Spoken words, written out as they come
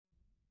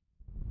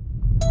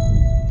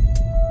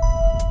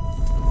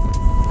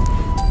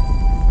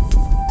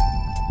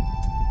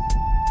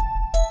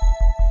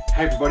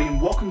Hey everybody,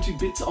 and welcome to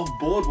Bits of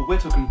Board, where we're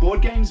talking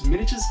board games,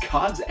 miniatures,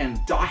 cards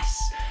and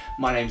dice.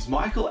 My name's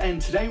Michael,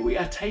 and today we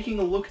are taking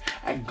a look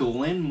at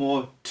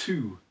Glen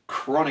 2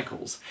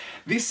 Chronicles.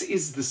 This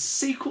is the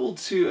sequel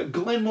to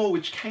Glen,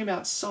 which came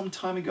out some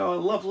time ago, a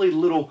lovely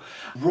little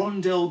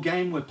rondel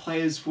game where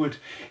players would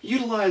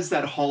utilize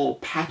that whole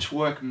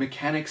patchwork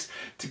mechanics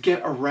to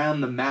get around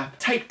the map,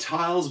 take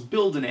tiles,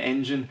 build an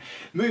engine,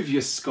 move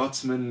your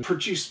Scotsman,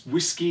 produce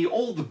whiskey,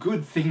 all the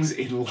good things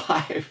in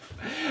life.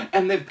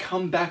 And they've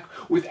come back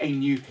with a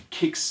new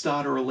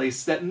Kickstarter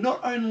release that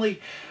not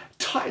only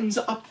tightens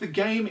up the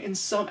game in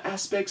some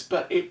aspects,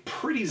 but it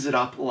pretties it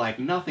up like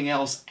nothing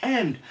else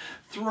and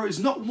throws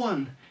not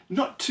one,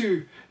 not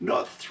two,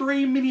 not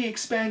three mini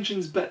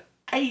expansions, but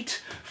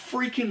 8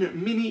 freaking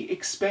mini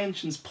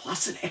expansions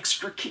plus an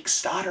extra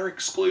Kickstarter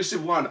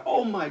exclusive one.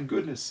 Oh my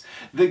goodness,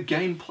 the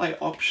gameplay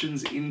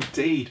options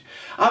indeed.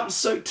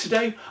 So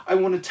today I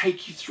want to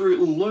take you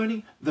through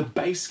learning the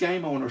base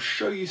game. I want to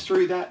show you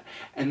through that,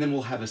 and then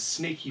we'll have a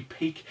sneaky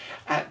peek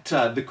at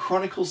the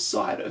Chronicles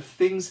side of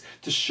things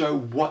to show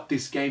what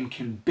this game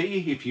can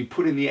be if you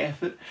put in the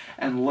effort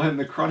and learn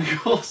the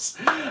Chronicles.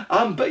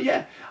 But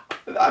yeah,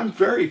 I'm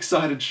very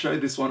excited to show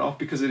this one off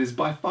because it is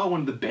by far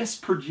one of the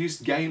best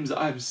produced games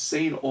I've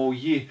seen all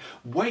year.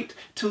 Wait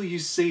till you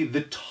see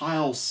the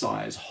tile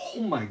size.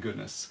 Oh my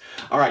goodness.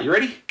 All right, you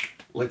ready?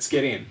 Let's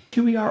get in.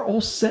 Here we are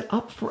all set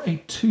up for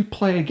a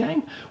 2-player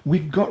game.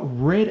 We've got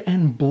red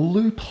and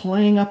blue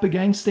playing up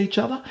against each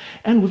other,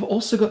 and we've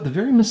also got the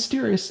very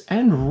mysterious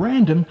and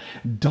random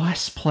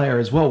dice player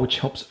as well, which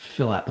helps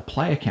fill out the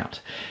player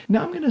count.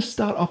 Now I'm going to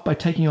start off by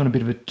taking you on a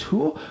bit of a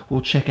tour.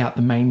 We'll check out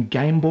the main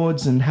game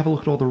boards and have a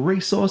look at all the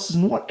resources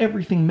and what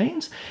everything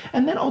means,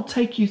 and then I'll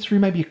take you through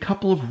maybe a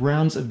couple of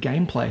rounds of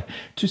gameplay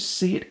to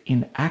see it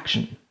in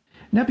action.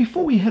 Now,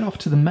 before we head off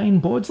to the main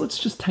boards, let's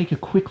just take a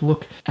quick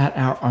look at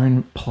our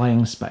own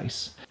playing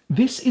space.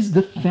 This is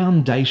the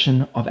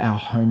foundation of our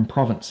home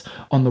province.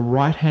 On the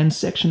right-hand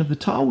section of the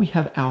tile, we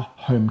have our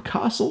home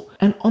castle,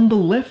 and on the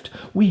left,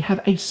 we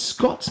have a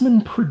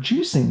Scotsman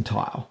producing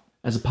tile.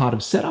 As a part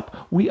of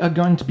setup, we are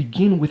going to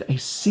begin with a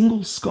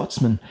single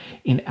Scotsman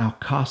in our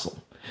castle.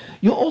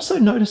 You'll also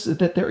notice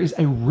that there is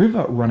a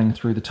river running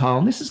through the tile,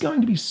 and this is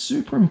going to be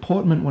super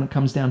important when it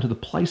comes down to the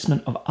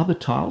placement of other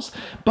tiles,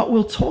 but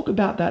we'll talk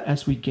about that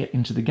as we get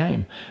into the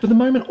game. For the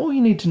moment, all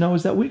you need to know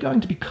is that we're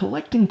going to be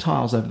collecting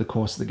tiles over the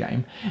course of the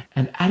game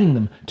and adding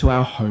them to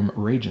our home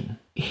region.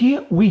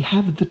 Here we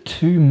have the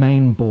 2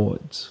 main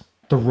boards,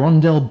 the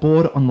Rondel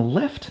board on the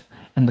left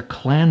and the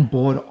clan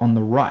board on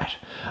the right.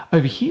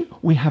 Over here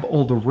we have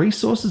all the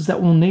resources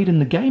that we'll need in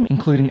the game,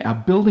 including our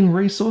building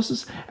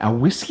resources, our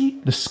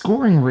whiskey, the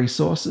scoring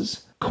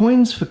resources,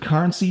 coins for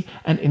currency,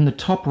 and in the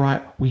top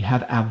right we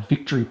have our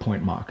victory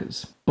point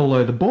markers.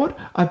 Below the board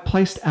I've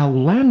placed our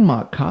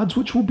landmark cards,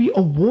 which will be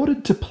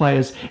awarded to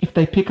players if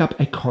they pick up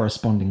a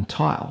corresponding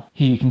tile.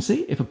 Here you can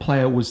see if a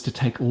player was to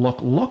take Loch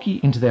Lochy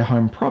into their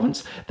home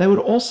province, they would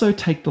also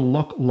take the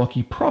Loch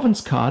Lochy province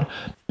card,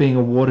 being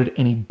awarded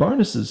any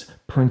bonuses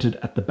printed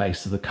at the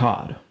base of the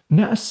card.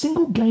 Now, a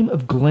single game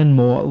of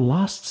Glenmore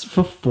lasts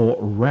for 4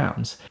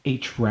 rounds.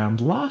 Each round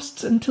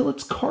lasts until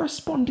its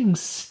corresponding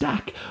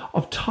stack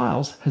of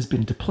tiles has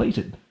been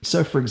depleted.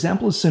 So, for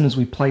example, as soon as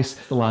we place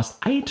the last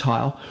A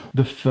tile,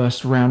 the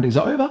first round is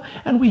over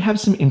and we have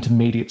some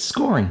intermediate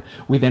scoring.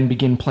 We then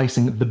begin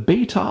placing the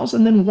B tiles,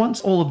 and then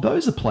once all of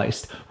those are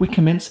placed, we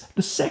commence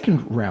the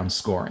second round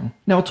scoring.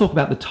 Now, I'll talk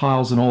about the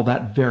tiles and all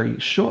that very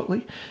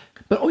shortly.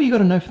 But all you got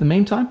to know for the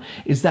meantime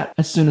is that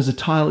as soon as a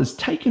tile is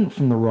taken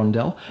from the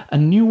rondel, a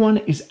new one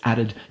is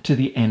added to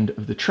the end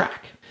of the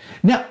track.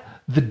 Now,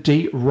 the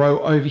D row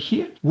over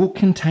here will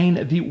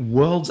contain the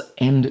World's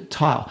End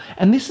tile,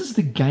 and this is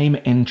the game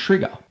end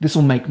trigger. This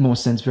will make more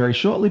sense very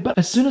shortly, but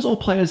as soon as all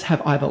players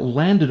have either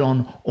landed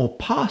on or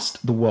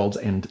passed the World's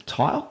End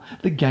tile,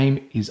 the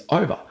game is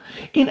over.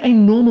 In a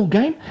normal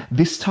game,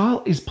 this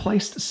tile is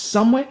placed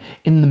somewhere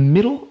in the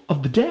middle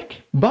of the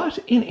deck, but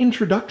in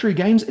introductory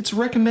games, it's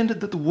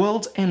recommended that the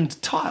World's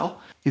End tile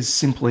is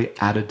simply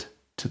added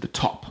to the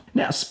top.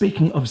 Now,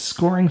 speaking of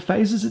scoring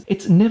phases,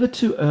 it's never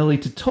too early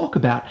to talk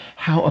about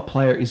how a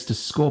player is to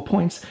score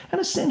points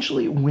and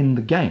essentially win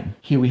the game.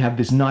 Here we have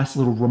this nice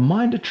little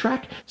reminder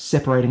track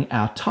separating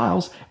our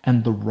tiles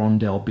and the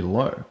rondel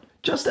below.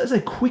 Just as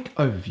a quick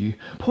overview,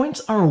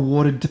 points are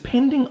awarded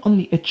depending on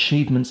the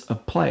achievements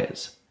of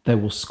players. They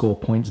will score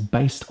points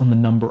based on the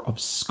number of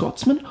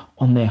Scotsmen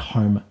on their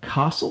home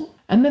castle,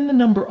 and then the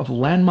number of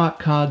landmark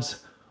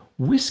cards,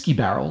 whiskey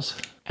barrels,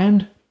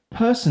 and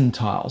person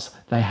tiles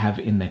they have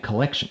in their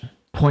collection.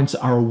 Points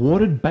are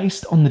awarded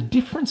based on the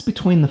difference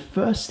between the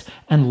first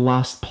and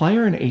last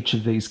player in each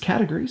of these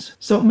categories,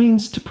 so it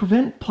means to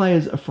prevent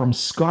players from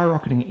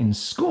skyrocketing in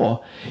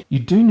score, you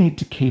do need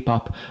to keep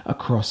up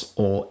across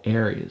all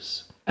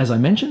areas. As I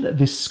mentioned,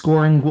 this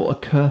scoring will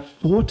occur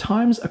 4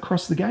 times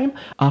across the game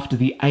after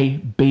the A,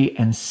 B,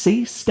 and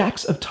C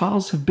stacks of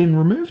tiles have been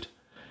removed,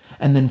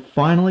 and then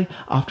finally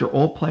after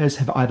all players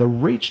have either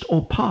reached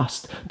or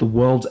passed the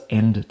World's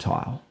End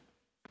tile.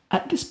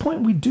 At this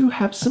point, we do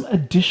have some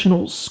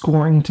additional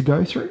scoring to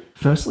go through.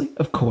 Firstly,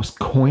 of course,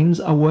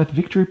 coins are worth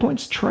victory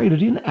points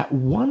traded in at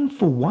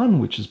 1-for-1,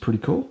 which is pretty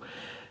cool.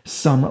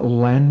 Some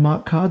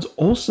landmark cards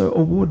also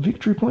award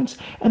victory points,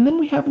 and then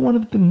we have one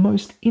of the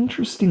most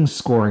interesting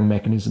scoring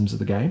mechanisms of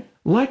the game.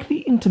 Like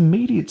the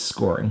intermediate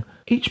scoring,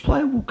 each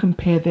player will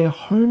compare their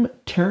home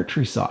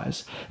territory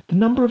size, the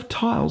number of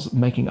tiles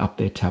making up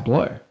their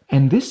tableau.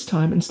 And this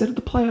time, instead of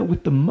the player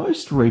with the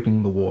most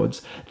reaping the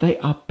rewards, they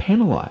are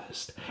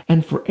penalised.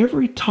 And for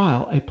every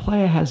tile a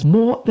player has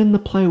more than the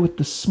player with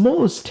the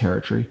smallest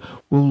territory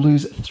will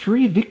lose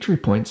 3 victory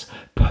points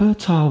per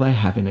tile they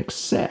have in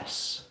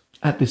excess.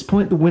 At this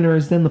point, the winner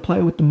is then the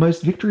player with the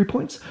most victory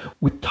points,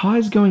 with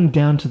ties going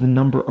down to the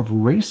number of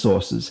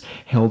resources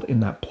held in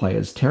that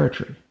player's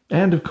territory.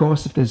 And of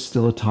course, if there's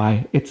still a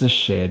tie, it's a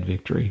shared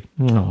victory.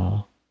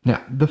 Aww.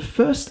 Now, the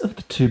first of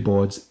the 2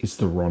 boards is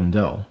the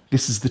rondel.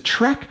 This is the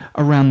track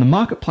around the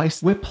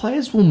marketplace where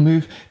players will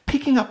move,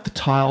 picking up the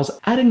tiles,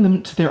 adding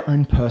them to their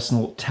own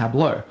personal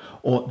tableau,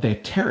 or their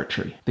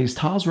territory. These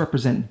tiles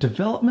represent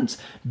developments,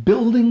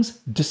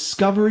 buildings,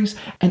 discoveries,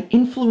 and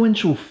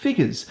influential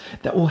figures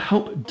that will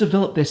help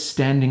develop their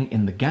standing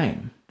in the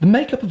game. The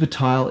makeup of a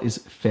tile is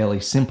fairly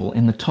simple.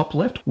 In the top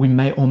left, we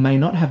may or may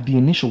not have the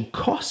initial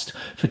cost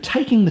for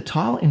taking the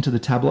tile into the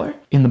tableau.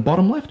 In the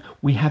bottom left,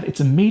 we have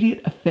its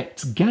immediate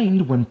effects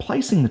gained when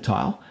placing the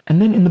tile.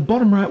 And then in the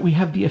bottom right, we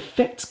have the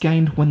effects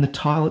gained when the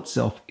tile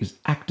itself is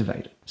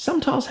activated. Some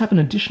tiles have an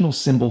additional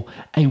symbol,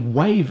 a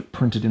wave,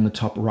 printed in the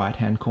top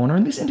right-hand corner,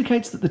 and this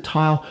indicates that the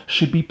tile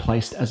should be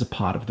placed as a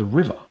part of the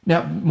river.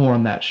 Now, more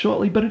on that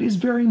shortly, but it is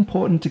very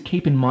important to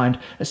keep in mind,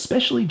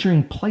 especially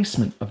during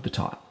placement of the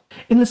tile.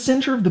 In the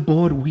center of the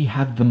board, we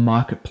have the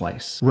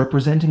marketplace,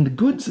 representing the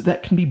goods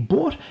that can be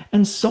bought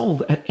and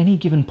sold at any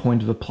given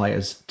point of a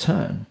player's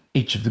turn.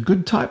 Each of the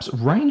good types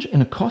range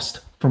in a cost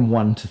from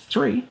 1 to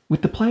 3,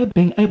 with the player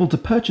being able to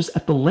purchase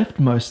at the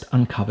leftmost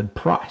uncovered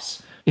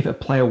price. If a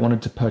player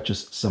wanted to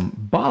purchase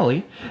some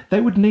barley,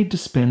 they would need to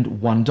spend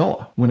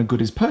 $1. When a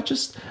good is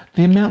purchased,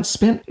 the amount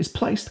spent is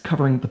placed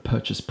covering the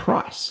purchase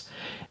price.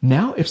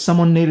 Now, if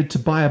someone needed to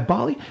buy a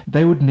barley,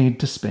 they would need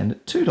to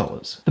spend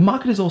 $2. The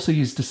market is also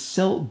used to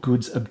sell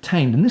goods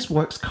obtained, and this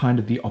works kind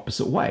of the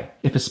opposite way.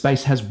 If a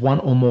space has 1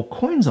 or more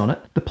coins on it,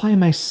 the player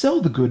may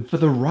sell the good for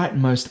the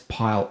rightmost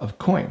pile of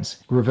coins.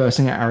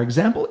 Reversing our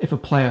example, if a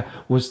player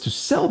was to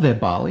sell their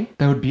barley,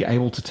 they would be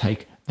able to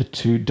take the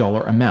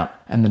 $2 amount,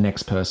 and the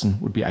next person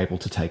would be able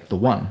to take the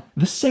 1.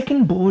 The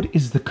second board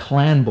is the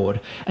clan board,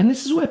 and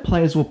this is where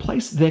players will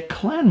place their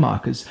clan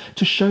markers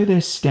to show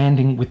their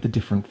standing with the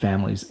different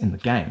families in the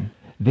game.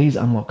 These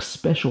unlock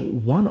special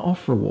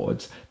one-off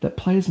rewards that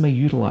players may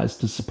utilize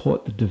to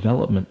support the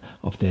development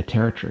of their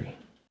territory.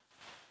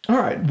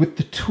 Alright, with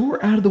the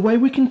tour out of the way,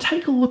 we can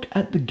take a look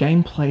at the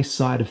gameplay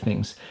side of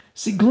things.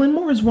 See,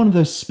 Glenmore is one of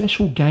those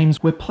special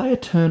games where player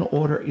turn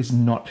order is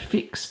not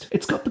fixed.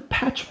 It's got the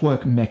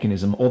patchwork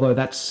mechanism, although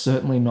that's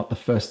certainly not the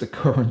first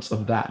occurrence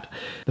of that.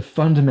 The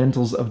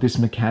fundamentals of this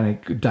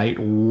mechanic date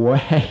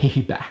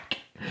way back.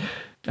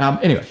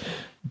 Anyway,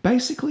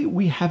 basically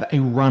we have a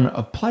run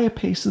of player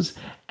pieces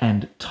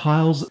and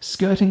tiles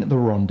skirting the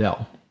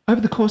rondel. Over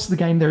the course of the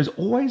game, there is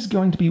always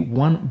going to be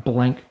one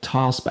blank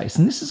tile space,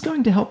 and this is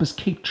going to help us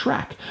keep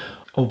track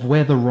of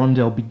where the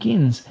rondel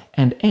begins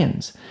and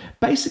ends.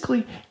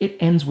 Basically, it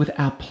ends with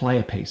our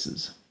player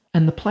pieces,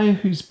 and the player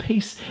whose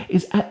piece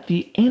is at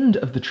the end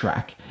of the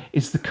track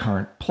is the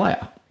current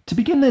player. To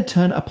begin their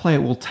turn, a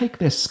player will take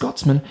their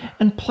Scotsman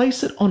and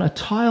place it on a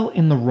tile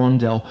in the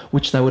rondel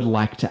which they would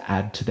like to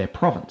add to their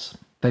province.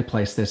 They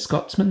place their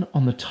Scotsman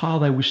on the tile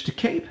they wish to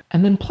keep,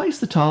 and then place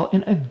the tile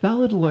in a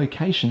valid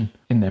location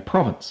in their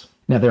province.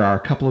 Now, there are a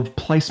couple of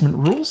placement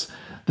rules.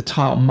 The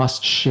tile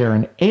must share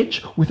an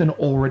edge with an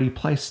already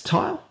placed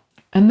tile,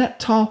 and that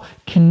tile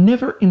can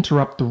never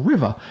interrupt the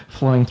river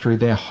flowing through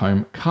their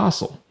home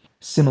castle.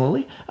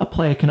 Similarly, a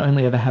player can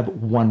only ever have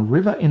one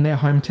river in their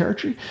home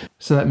territory,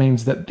 so that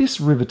means that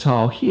this river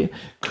tile here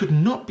could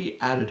not be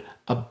added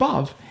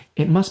above,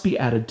 it must be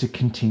added to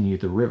continue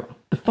the river.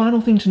 The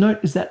final thing to note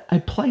is that a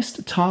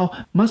placed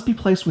tile must be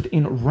placed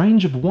within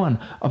range of 1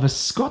 of a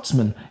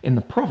Scotsman in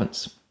the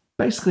province.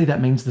 Basically,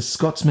 that means the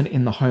Scotsman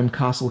in the home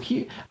castle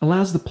here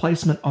allows the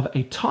placement of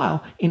a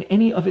tile in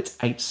any of its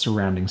 8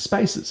 surrounding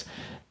spaces,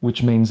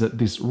 which means that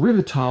this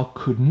river tile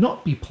could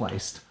not be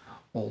placed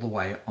all the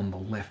way on the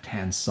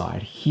left-hand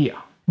side here.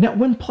 Now,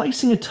 when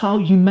placing a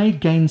tile, you may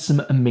gain some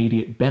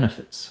immediate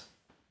benefits.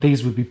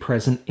 These would be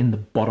present in the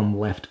bottom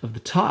left of the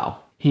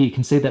tile. Here you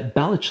can see that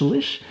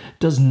Balachalish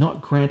does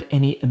not grant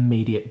any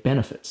immediate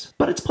benefits,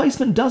 but its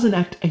placement does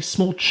enact a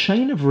small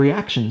chain of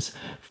reactions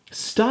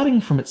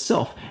starting from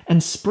itself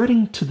and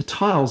spreading to the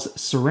tiles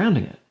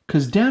surrounding it.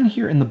 Because down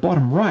here in the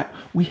bottom right,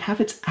 we have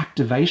its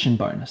activation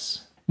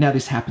bonus. Now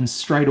this happens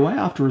straight away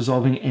after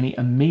resolving any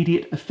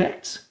immediate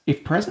effects,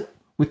 if present,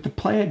 with the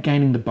player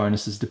gaining the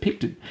bonuses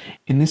depicted.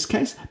 In this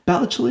case,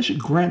 Balachalish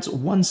grants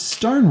 1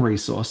 stone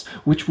resource,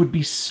 which would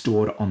be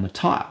stored on the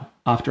tile.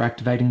 After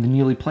activating the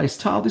newly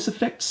placed tile, this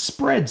effect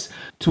spreads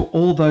to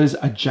all those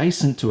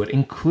adjacent to it,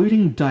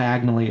 including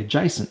diagonally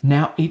adjacent.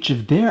 Now each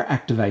of their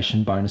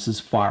activation bonuses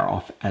fire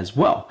off as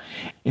well.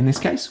 In this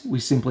case, we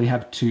simply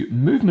have 2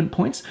 movement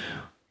points,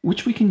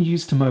 which we can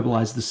use to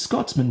mobilize the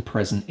Scotsman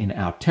present in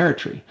our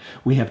territory.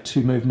 We have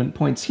 2 movement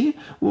points here.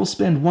 We'll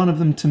spend one of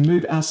them to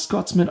move our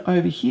Scotsman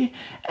over here,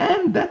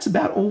 and that's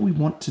about all we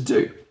want to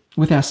do.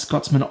 With our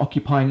Scotsman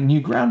occupying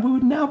new ground, we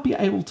would now be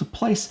able to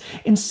place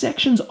in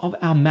sections of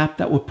our map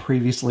that were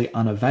previously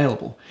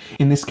unavailable.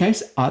 In this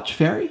case,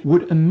 Archfairy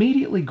would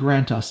immediately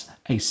grant us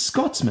a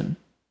Scotsman,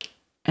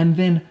 and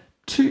then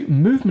 2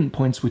 movement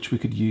points which we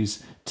could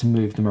use to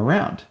move them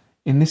around.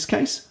 In this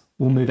case,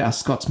 we'll move our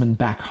Scotsman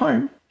back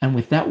home, and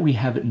with that we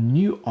have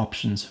new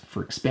options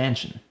for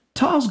expansion.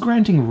 Tiles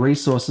granting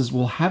resources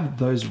will have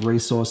those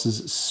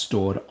resources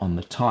stored on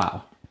the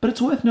tile. But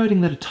it's worth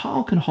noting that a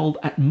tile can hold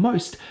at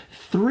most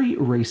 3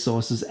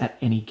 resources at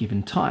any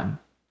given time.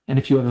 And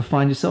if you ever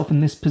find yourself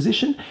in this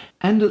position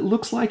and it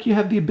looks like you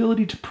have the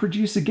ability to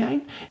produce a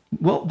gain,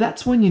 well,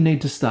 that's when you need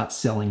to start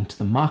selling to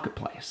the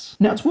marketplace.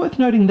 Now, it's worth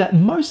noting that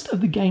most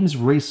of the game's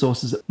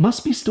resources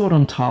must be stored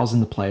on tiles in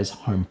the player's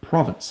home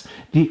province.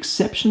 The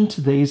exception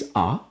to these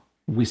are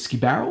whiskey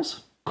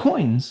barrels,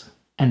 coins,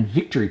 and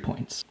victory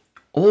points.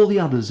 All the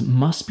others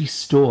must be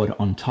stored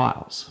on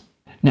tiles.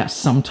 Now,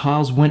 some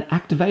tiles, when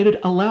activated,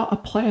 allow a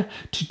player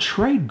to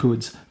trade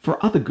goods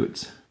for other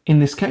goods. In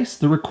this case,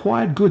 the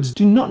required goods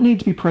do not need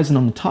to be present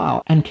on the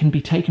tile and can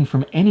be taken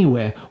from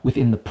anywhere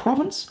within the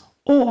province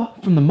or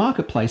from the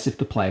marketplace if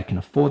the player can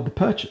afford the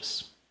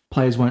purchase.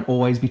 Players won't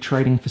always be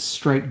trading for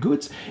straight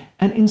goods,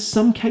 and in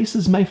some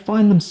cases may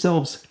find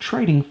themselves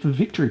trading for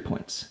victory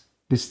points.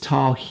 This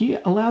tile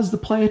here allows the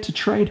player to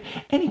trade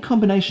any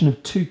combination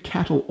of 2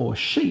 cattle or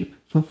sheep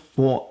for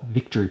 4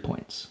 victory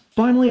points.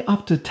 Finally,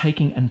 after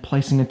taking and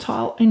placing a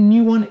tile, a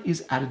new one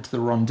is added to the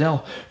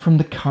rondel from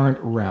the current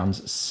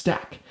round's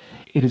stack.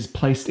 It is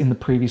placed in the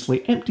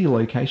previously empty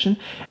location,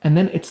 and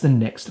then it's the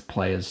next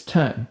player's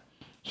turn.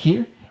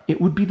 Here, it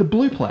would be the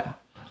blue player.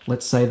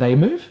 Let's say they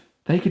move.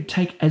 They could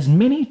take as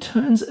many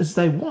turns as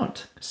they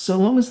want, so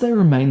long as they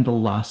remain the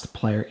last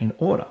player in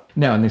order.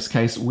 Now, in this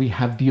case, we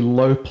have the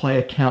low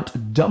player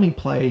count dummy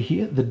player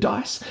here, the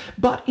dice,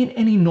 but in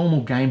any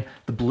normal game,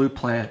 the blue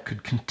player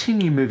could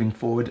continue moving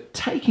forward,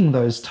 taking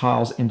those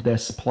tiles into their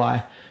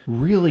supply,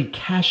 really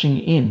cashing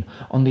in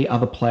on the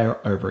other player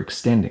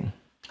overextending.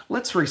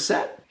 Let's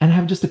reset and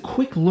have just a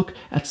quick look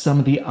at some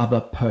of the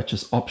other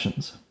purchase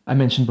options. I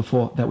mentioned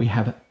before that we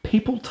have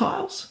people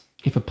tiles.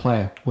 If a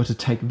player were to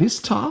take this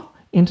tile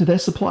into their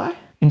supply,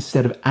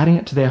 instead of adding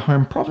it to their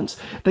home province,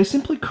 they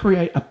simply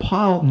create a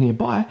pile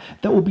nearby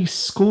that will be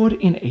scored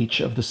in each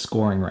of the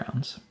scoring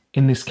rounds.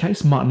 In this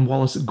case, Martin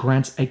Wallace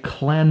grants a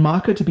clan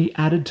marker to be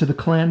added to the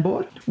clan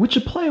board, which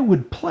a player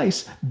would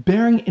place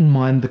bearing in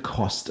mind the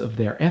cost of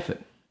their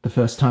effort. The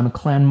first time a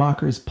clan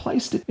marker is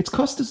placed, its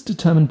cost is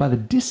determined by the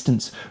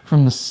distance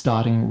from the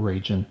starting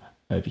region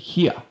over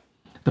here.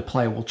 The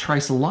player will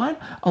trace a line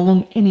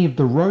along any of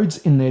the roads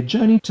in their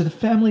journey to the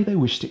family they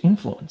wish to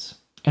influence.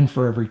 And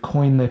for every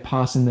coin they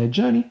pass in their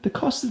journey, the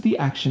cost of the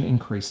action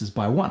increases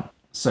by 1.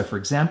 So for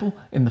example,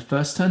 in the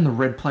first turn, the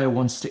red player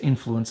wants to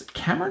influence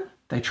Cameron.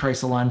 They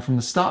trace a line from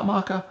the start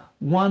marker,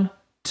 1,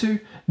 2,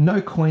 no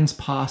coins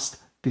passed,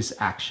 this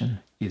action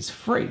is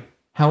free.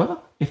 However,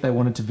 if they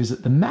wanted to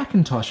visit the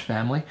Macintosh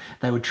family,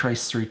 they would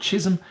trace through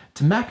Chisholm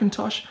to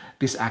Macintosh.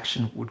 This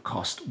action would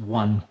cost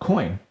 1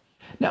 coin.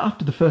 Now,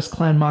 after the first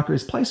clan marker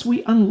is placed,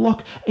 we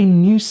unlock a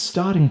new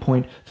starting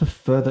point for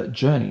further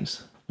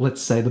journeys.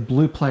 Let's say the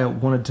blue player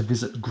wanted to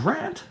visit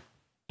Grant.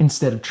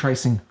 Instead of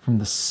tracing from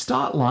the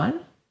start line,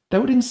 they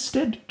would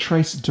instead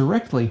trace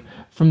directly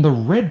from the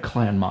red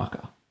clan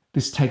marker.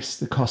 This takes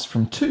the cost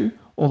from 2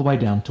 all the way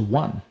down to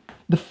 1.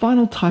 The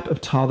final type of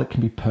tile that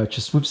can be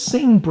purchased we've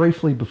seen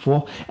briefly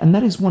before, and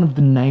that is one of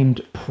the named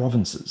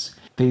provinces.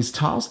 These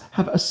tiles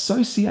have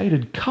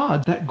associated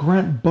cards that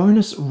grant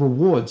bonus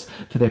rewards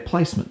for their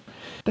placement.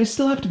 They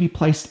still have to be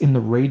placed in the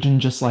region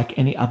just like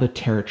any other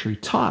territory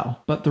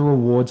tile, but the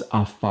rewards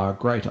are far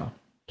greater.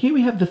 Here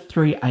we have the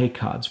 3 A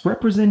cards,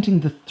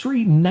 representing the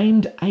 3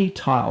 named A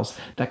tiles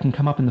that can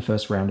come up in the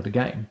first round of the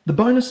game. The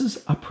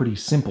bonuses are pretty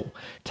simple.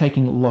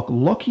 Taking Loch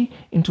Lockie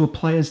into a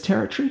player's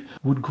territory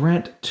would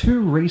grant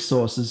 2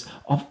 resources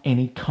of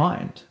any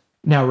kind.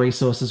 Now,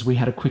 resources we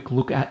had a quick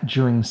look at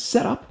during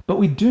setup, but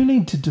we do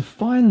need to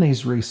define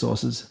these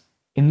resources.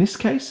 In this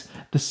case,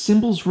 the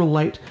symbols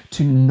relate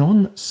to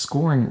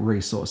non-scoring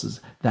resources,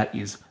 that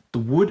is, the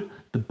wood,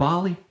 the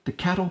barley, the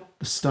cattle,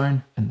 the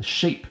stone, and the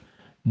sheep,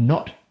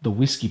 not the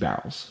whiskey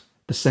barrels.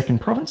 The second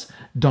province,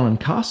 Donnan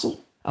Castle,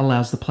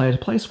 allows the player to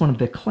place one of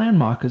their clan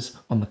markers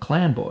on the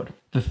clan board.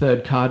 The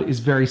third card is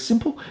very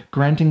simple,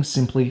 granting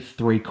simply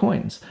 3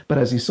 coins, but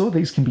as you saw,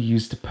 these can be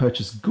used to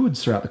purchase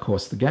goods throughout the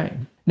course of the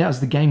game. Now,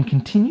 as the game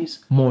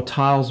continues, more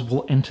tiles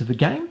will enter the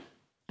game.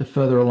 The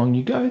further along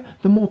you go,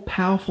 the more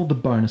powerful the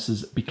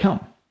bonuses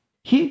become.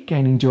 Here,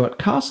 gaining Duat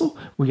Castle,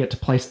 we get to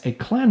place a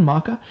clan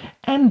marker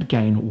and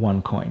gain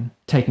 1 coin.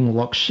 Taking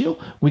Loch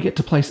Shiel, we get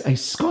to place a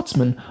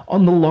Scotsman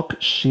on the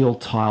Loch Shiel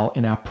tile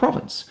in our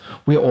province.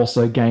 We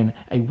also gain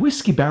a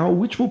whiskey barrel,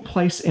 which we'll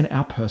place in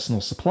our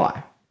personal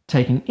supply.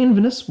 Taking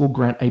Inverness will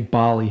grant a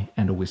barley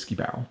and a whiskey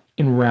barrel.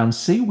 In round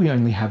C, we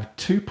only have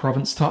 2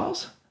 province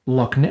tiles.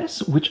 Loch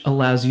Ness, which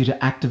allows you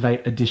to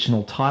activate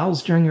additional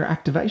tiles during your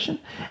activation,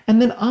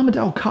 and then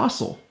Armadale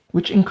Castle,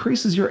 which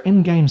increases your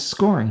endgame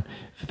scoring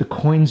for the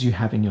coins you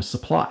have in your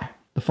supply.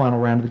 The final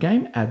round of the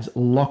game adds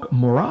Loch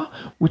Morar,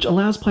 which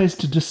allows players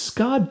to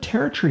discard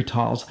territory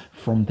tiles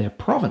from their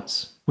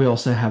province. We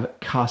also have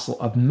Castle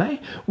of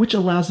May, which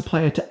allows a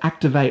player to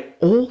activate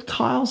all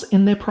tiles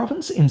in their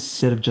province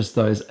instead of just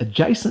those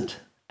adjacent.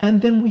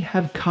 And then we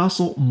have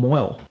Castle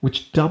Moyle,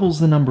 which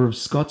doubles the number of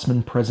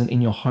Scotsmen present in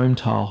your home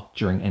tile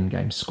during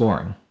endgame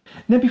scoring.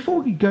 Now,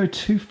 before we go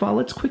too far,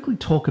 let's quickly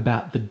talk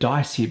about the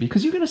dice here,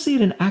 because you're going to see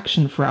it in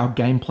action for our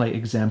gameplay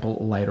example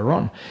later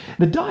on.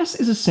 The dice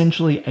is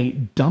essentially a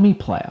dummy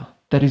player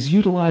that is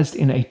utilized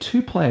in a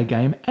 2-player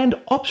game and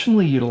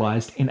optionally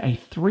utilized in a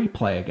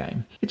 3-player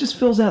game. It just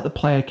fills out the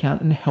player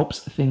count and helps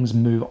things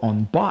move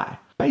on by.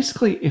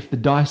 Basically, if the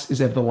dice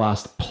is ever the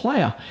last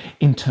player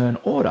in turn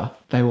order,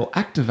 they will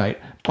activate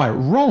by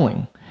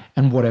rolling,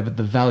 and whatever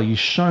the value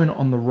shown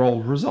on the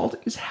roll result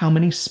is how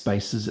many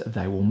spaces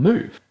they will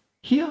move.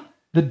 Here,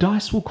 the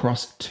dice will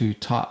cross 2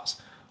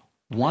 tiles,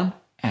 1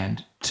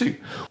 and 2,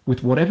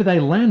 with whatever they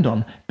land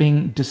on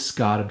being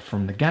discarded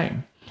from the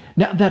game.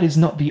 Now, that is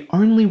not the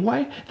only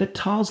way that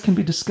tiles can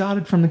be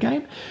discarded from the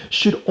game.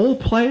 Should all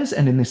players,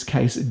 and in this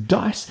case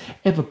dice,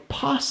 ever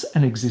pass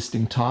an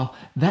existing tile,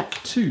 that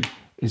too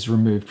is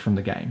removed from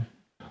the game.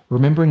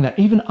 Remembering that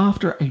even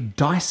after a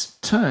dice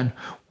turn,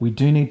 we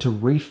do need to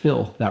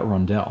refill that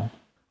rondel.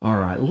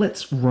 Alright,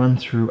 let's run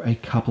through a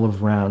couple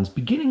of rounds,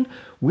 beginning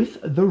with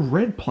the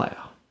red player.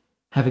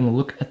 Having a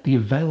look at the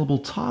available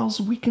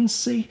tiles, we can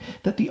see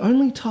that the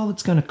only tile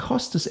that's going to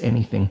cost us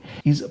anything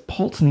is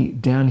Pulteney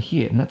down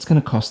here, and that's going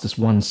to cost us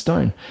 1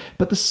 stone.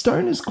 But the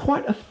stone is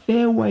quite a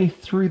fair way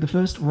through the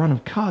first run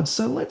of cards,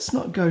 so let's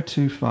not go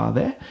too far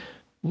there.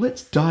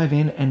 Let's dive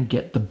in and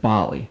get the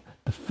barley,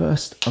 the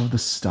first of the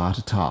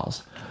starter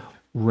tiles.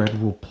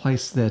 Red will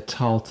place their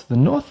tile to the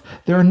north.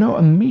 There are no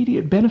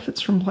immediate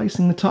benefits from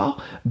placing the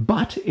tile,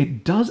 but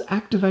it does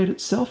activate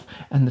itself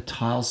and the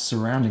tiles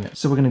surrounding it.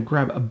 So we're going to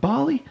grab a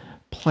barley,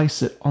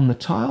 place it on the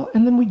tile,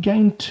 and then we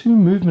gain 2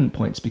 movement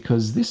points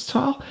because this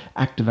tile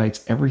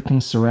activates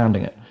everything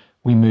surrounding it.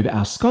 We move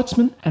our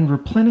Scotsman and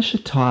replenish a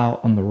tile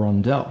on the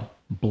rondel.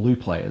 Blue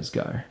players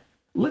go.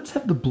 Let's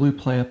have the blue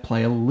player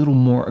play a little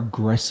more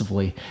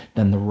aggressively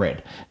than the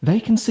red. They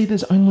can see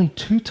there's only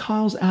 2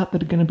 tiles out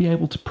that are going to be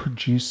able to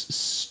produce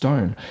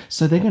stone,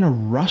 so they're going to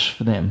rush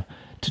for them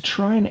to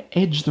try and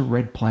edge the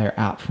red player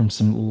out from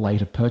some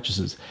later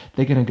purchases.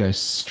 They're going to go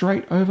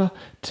straight over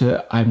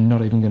to, I'm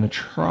not even going to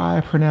try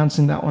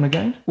pronouncing that one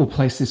again. We'll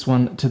place this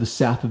one to the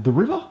south of the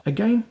river.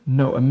 Again,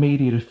 no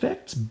immediate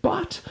effects,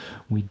 but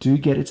we do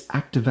get its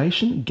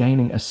activation,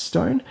 gaining a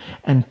stone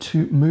and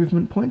 2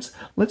 movement points.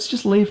 Let's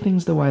just leave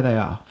things the way they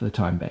are for the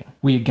time being.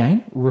 We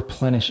again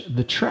replenish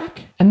the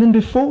track, and then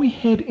before we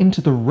head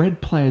into the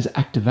red player's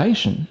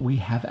activation, we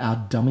have our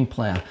dummy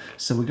player.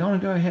 So we're going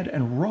to go ahead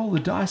and roll the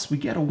dice. We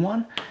get a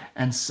 1,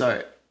 and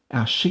so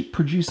our sheep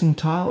producing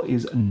tile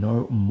is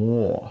no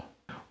more.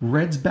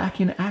 Red's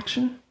back in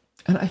action,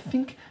 and I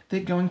think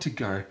they're going to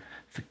go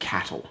for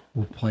cattle.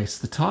 We'll place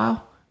the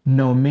tile.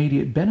 No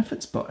immediate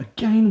benefits, but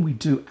again, we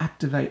do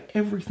activate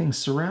everything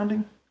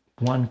surrounding.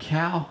 1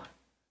 cow,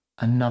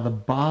 another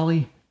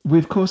barley. We,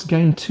 of course,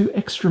 gain 2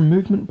 extra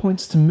movement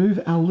points to move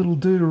our little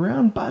dude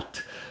around,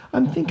 but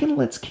I'm thinking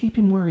let's keep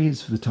him where he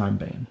is for the time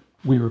being.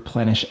 We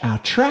replenish our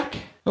track.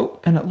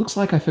 Oh, and it looks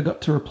like I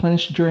forgot to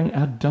replenish during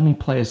our dummy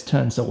player's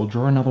turn, so we'll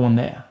draw another one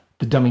there.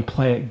 The dummy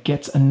player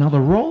gets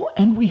another roll,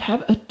 and we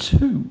have a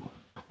 2,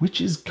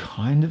 which is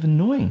kind of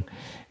annoying.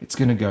 It's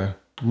going to go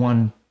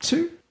 1,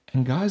 2.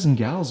 And guys and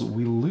gals,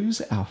 we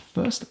lose our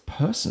first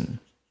person.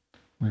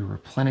 We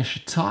replenish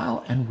a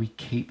tile and we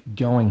keep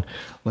going.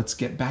 Let's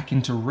get back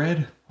into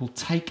red. We'll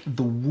take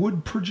the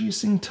wood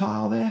producing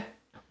tile there.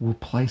 We'll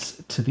place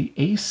it to the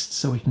east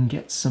so we can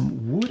get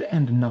some wood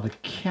and another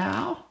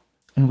cow.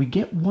 And we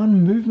get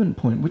 1 movement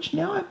point, which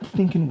now I'm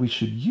thinking we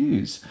should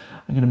use.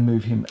 I'm going to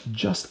move him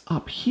just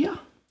up here,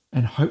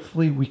 and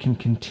hopefully we can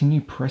continue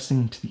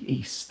pressing to the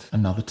east.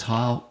 Another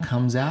tile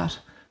comes out.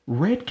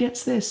 Red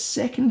gets their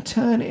 2nd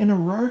turn in a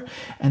row,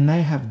 and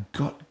they have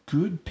got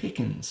good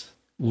pickings.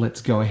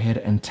 Let's go ahead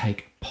and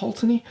take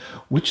Pulteney,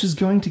 which is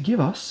going to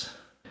give us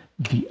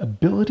the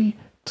ability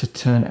to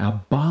turn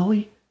our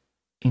barley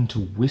into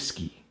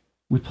whiskey.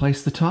 We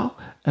place the tile,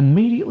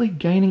 immediately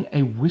gaining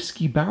a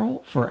whiskey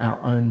barrel for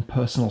our own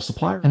personal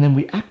supply, and then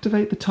we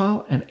activate the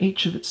tile and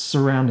each of its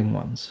surrounding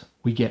ones.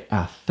 We get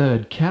our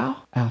 3rd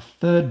cow, our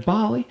 3rd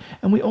barley,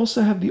 and we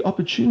also have the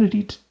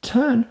opportunity to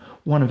turn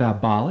one of our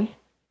barley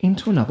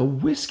into another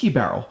whiskey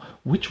barrel,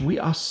 which we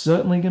are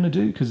certainly going to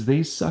do because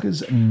these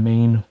suckers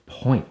mean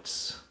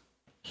points.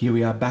 Here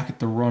we are back at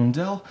the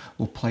rondel.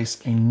 We'll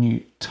place a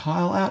new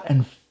tile out,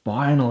 and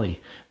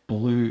finally,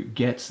 blue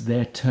gets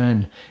their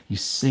turn. You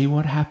see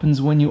what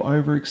happens when you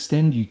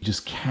overextend? You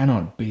just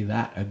cannot be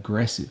that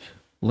aggressive.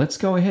 Let's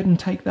go ahead and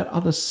take that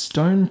other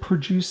stone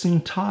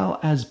producing tile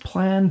as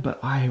planned,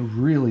 but I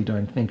really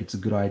don't think it's a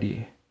good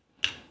idea.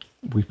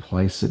 We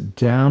place it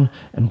down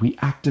and we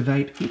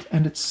activate it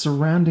and its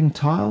surrounding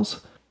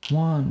tiles.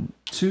 1,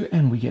 2,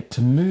 and we get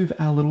to move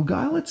our little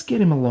guy. Let's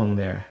get him along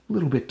there, a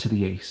little bit to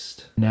the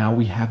east. Now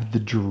we have the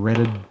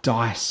dreaded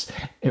dice.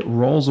 It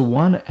rolls a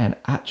 1 and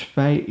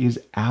Atchfey is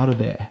out of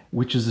there,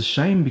 which is a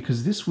shame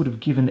because this would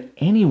have given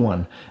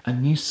anyone a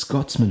new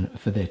Scotsman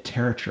for their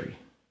territory.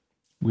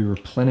 We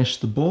replenish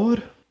the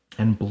board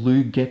and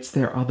blue gets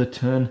their other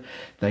turn.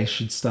 They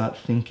should start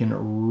thinking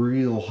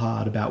real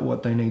hard about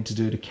what they need to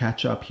do to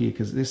catch up here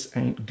because this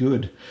ain't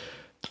good.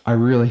 I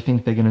really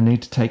think they're going to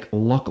need to take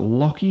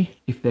Lockie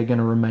if they're going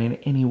to remain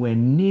anywhere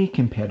near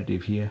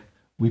competitive here.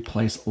 We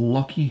place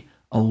Lockie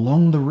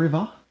along the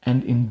river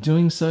and in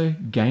doing so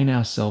gain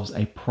ourselves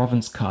a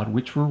province card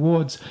which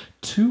rewards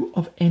 2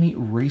 of any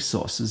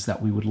resources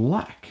that we would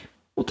like.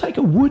 We'll take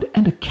a wood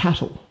and a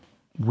cattle.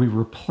 We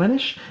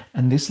replenish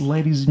and this,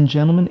 ladies and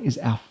gentlemen, is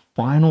our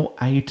final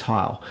A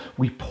tile.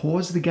 We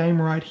pause the game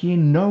right here,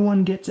 no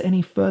one gets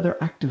any further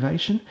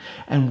activation,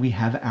 and we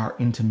have our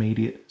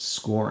intermediate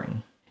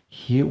scoring.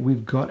 Here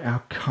we've got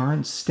our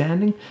current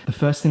standing. The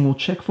first thing we'll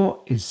check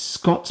for is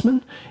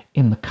Scotsman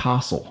in the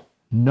castle.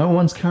 No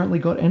one's currently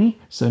got any,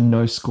 so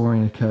no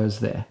scoring occurs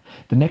there.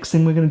 The next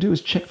thing we're going to do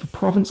is check for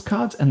province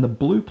cards, and the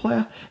blue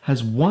player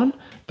has 1,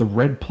 the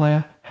red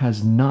player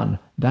has none.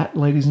 That,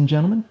 ladies and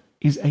gentlemen,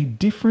 is a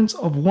difference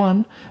of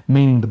 1,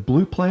 meaning the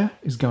blue player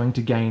is going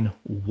to gain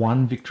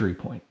 1 victory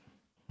point.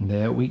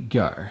 There we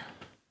go.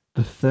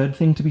 The third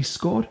thing to be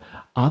scored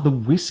are the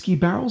whiskey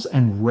barrels,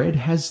 and red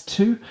has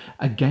 2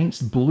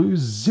 against blue's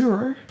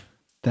 0.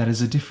 That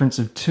is a difference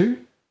of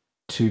 2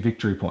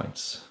 victory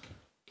points.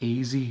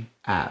 Easy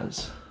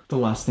as. The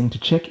last thing to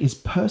check is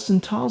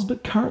percentiles,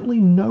 but currently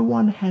no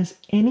one has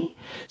any.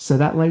 So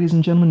that, ladies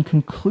and gentlemen,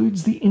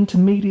 concludes the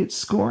intermediate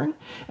scoring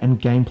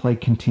and gameplay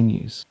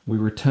continues. We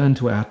return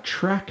to our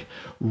track.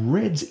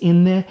 Red's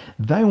in there.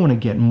 They want to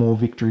get more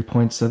victory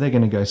points, so they're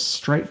going to go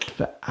straight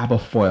for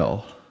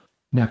Aberfoyle.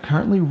 Now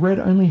currently red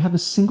only have a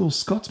single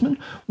Scotsman,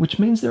 which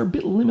means they're a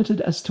bit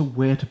limited as to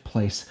where to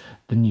place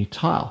the new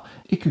tile.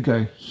 It could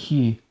go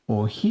here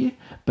or here,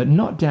 but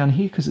not down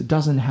here because it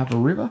doesn't have a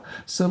river.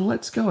 So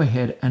let's go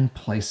ahead and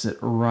place it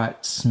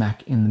right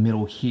smack in the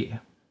middle here.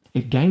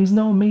 It gains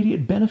no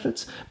immediate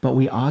benefits, but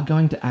we are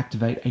going to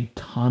activate a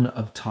ton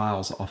of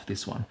tiles off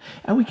this one.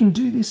 And we can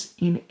do this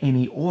in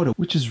any order,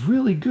 which is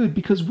really good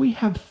because we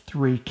have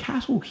 3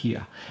 cattle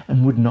here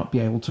and would not be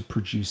able to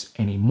produce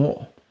any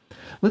more.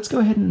 Let's go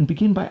ahead and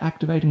begin by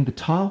activating the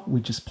tile we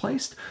just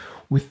placed.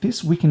 With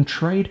this, we can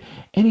trade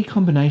any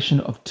combination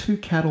of 2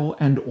 cattle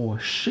and or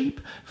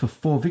sheep for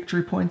 4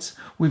 victory points.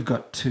 We've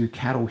got 2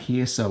 cattle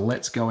here, so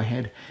let's go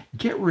ahead,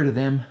 get rid of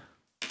them,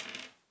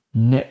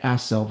 net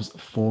ourselves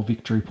 4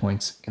 victory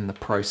points in the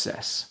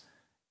process.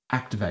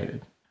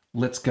 Activated.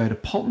 Let's go to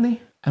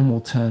Pulteney and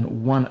we'll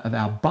turn 1 of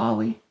our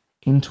barley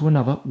into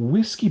another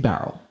whiskey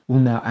barrel. We'll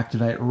now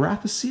activate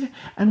Rathasir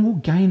and we'll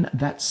gain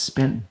that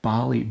spent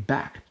barley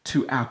back.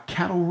 To our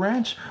cattle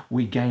ranch,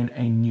 we gain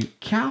a new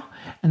cow,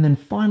 and then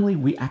finally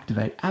we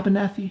activate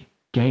Abernathy,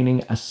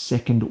 gaining a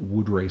second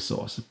wood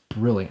resource.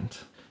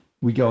 Brilliant.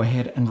 We go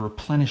ahead and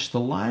replenish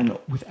the line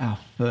with our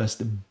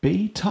first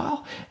B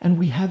tile, and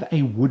we have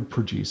a wood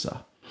producer.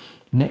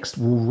 Next,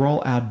 we'll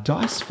roll our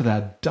dice for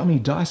our dummy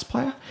dice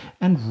player,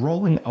 and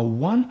rolling a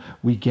 1,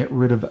 we get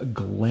rid of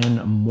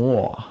Glen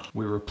more.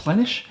 We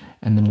replenish,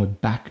 and then we're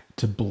back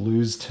to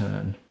blue's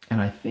turn.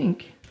 And I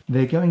think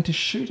they're going to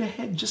shoot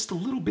ahead just a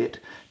little bit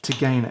to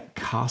gain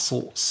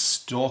Castle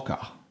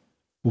Stalker.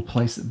 We'll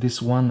place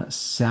this one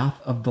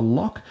south of the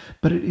lock,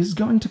 but it is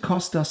going to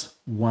cost us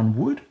 1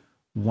 wood,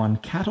 1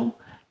 cattle,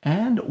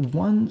 and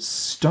 1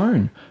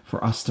 stone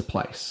for us to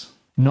place.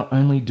 Not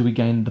only do we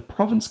gain the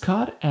province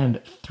card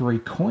and 3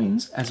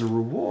 coins as a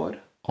reward,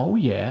 oh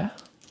yeah,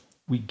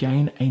 we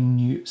gain a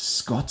new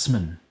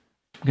Scotsman.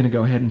 I'm going to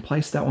go ahead and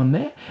place that one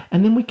there,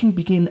 and then we can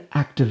begin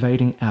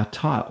activating our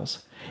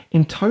tiles.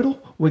 In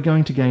total, we're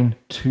going to gain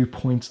 2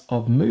 points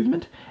of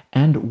movement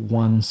and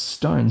 1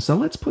 stone. So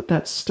let's put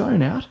that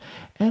stone out,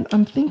 and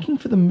I'm thinking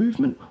for the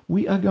movement,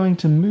 we are going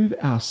to move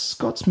our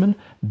Scotsman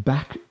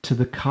back to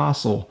the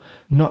castle.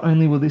 Not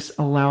only will this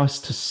allow us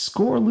to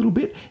score a little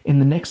bit in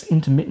the next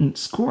intermittent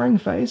scoring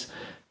phase,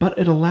 but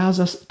it allows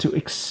us to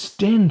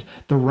extend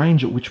the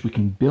range at which we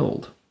can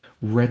build.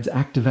 Red's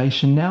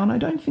activation now, and I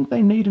don't think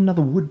they need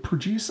another wood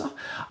producer.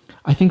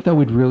 I think they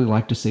would really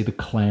like to see the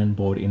clan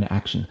board in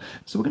action.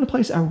 So we're going to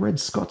place our red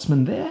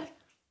Scotsman there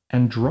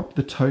and drop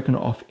the token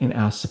off in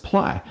our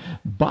supply.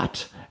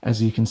 But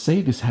as you can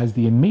see, this has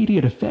the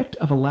immediate effect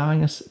of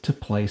allowing us to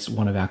place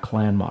one of our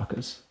clan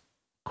markers.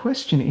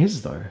 Question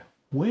is though,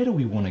 where do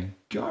we want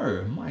to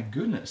go? My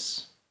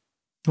goodness.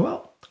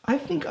 Well, I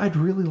think I'd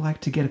really like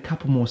to get a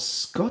couple more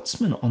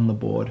Scotsmen on the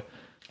board.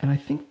 And I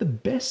think the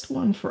best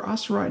one for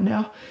us right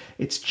now,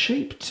 it's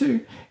cheap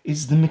too,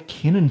 is the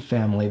McKinnon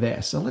family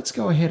there. So let's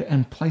go ahead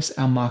and place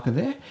our marker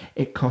there.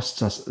 It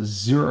costs us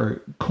 0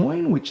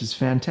 coin, which is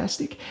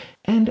fantastic.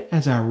 And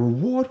as our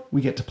reward,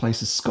 we get to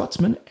place a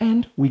Scotsman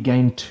and we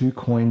gain 2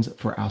 coins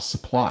for our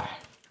supply.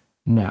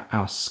 Now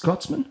our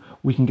Scotsman,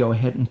 we can go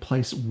ahead and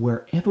place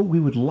wherever we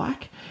would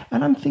like.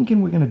 And I'm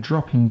thinking we're going to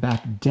drop him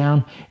back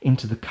down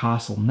into the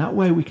castle. And that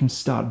way we can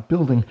start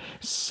building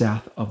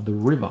south of the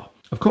river.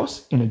 Of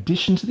course, in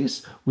addition to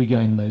this, we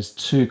gain those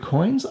 2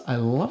 coins. I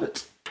love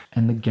it.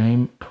 And the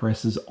game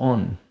presses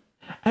on.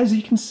 As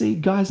you can see,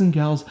 guys and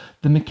gals,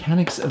 the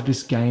mechanics of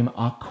this game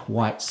are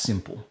quite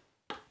simple.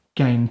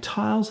 Gain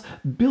tiles,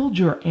 build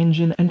your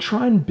engine, and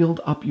try and build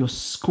up your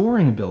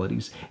scoring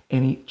abilities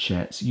any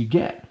chance you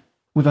get.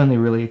 We've only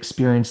really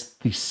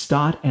experienced the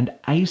start and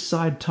A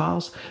side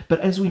tiles,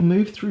 but as we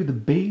move through the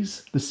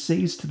B's, the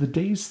C's to the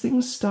D's,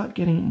 things start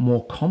getting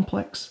more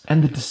complex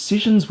and the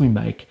decisions we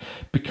make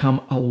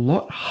become a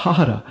lot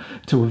harder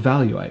to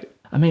evaluate.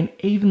 I mean,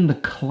 even the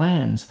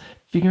clans,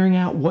 figuring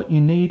out what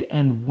you need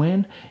and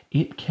when,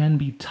 it can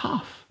be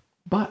tough.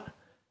 But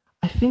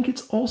I think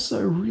it's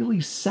also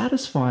really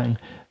satisfying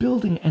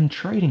building and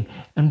trading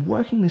and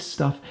working this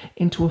stuff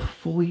into a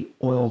fully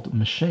oiled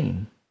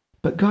machine.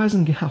 But guys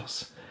and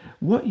gals,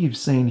 what you've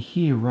seen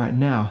here right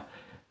now,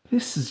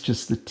 this is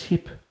just the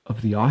tip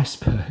of the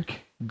iceberg.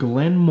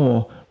 Glen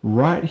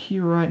right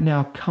here, right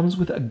now, comes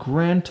with a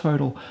grand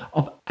total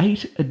of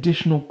 8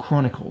 additional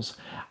chronicles.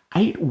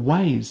 8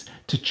 ways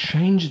to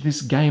change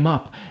this game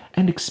up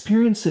and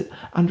experience it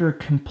under a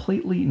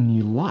completely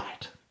new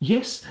light.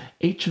 Yes,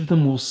 each of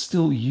them will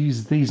still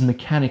use these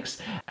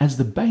mechanics as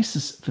the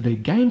basis for their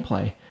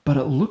gameplay, but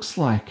it looks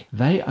like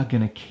they are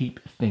going to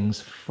keep things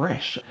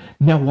fresh.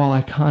 Now, while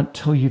I can't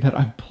tell you that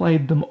I've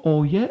played them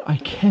all yet, I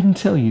can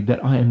tell you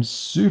that I am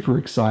super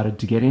excited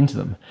to get into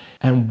them.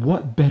 And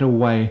what better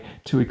way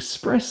to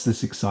express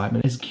this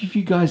excitement is give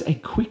you guys a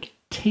quick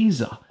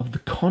teaser of the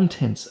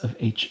contents of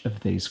each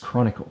of these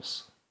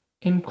chronicles.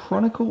 In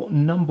Chronicle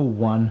number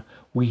 1,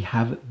 we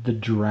have the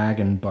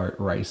Dragon Boat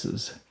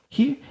Races.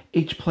 Here,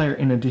 each player,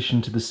 in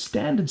addition to the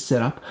standard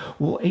setup,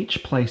 will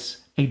each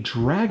place a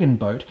dragon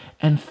boat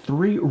and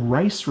 3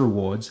 race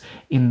rewards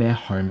in their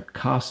home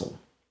castle.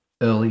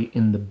 Early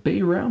in the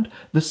B round,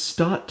 the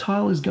start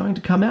tile is going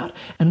to come out,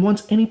 and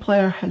once any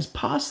player has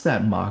passed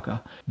that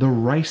marker, the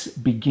race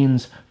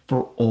begins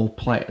for all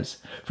players.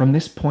 From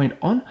this point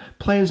on,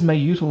 players may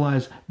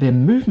utilize their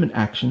movement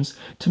actions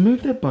to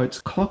move their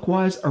boats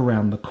clockwise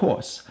around the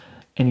course.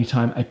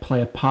 Anytime a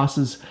player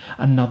passes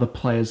another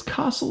player's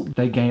castle,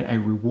 they gain a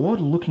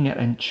reward looking at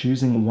and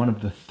choosing one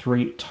of the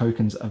 3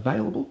 tokens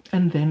available,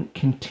 and then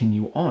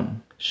continue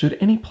on. Should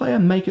any player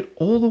make it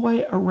all the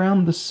way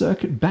around the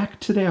circuit back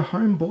to their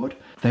home board,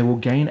 they will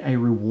gain a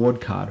reward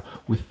card,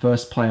 with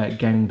first player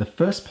gaining the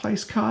first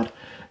place card,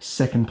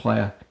 second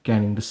player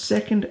gaining the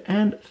second,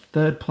 and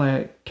third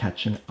player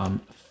catching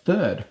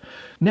third.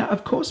 Now,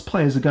 of course,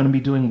 players are going to be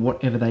doing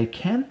whatever they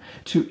can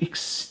to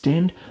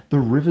extend the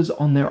rivers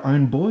on their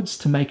own boards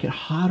to make it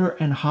harder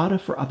and harder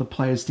for other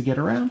players to get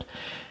around.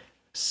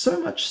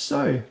 So much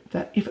so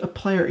that if a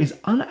player is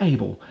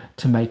unable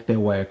to make their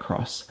way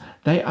across,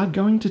 they are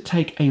going to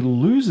take a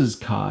loser's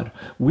card,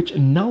 which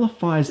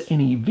nullifies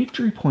any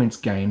victory points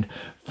gained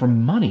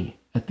from money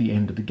at the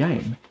end of the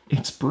game.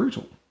 It's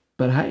brutal.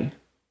 But hey,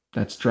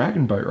 that's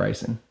Dragon Boat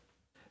Racing.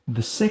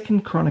 The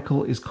second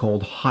chronicle is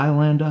called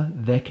Highlander.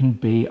 There can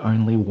be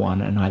only one,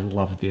 and I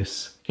love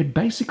this. It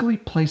basically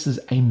places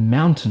a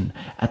mountain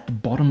at the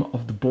bottom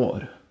of the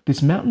board.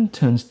 This mountain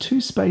turns 2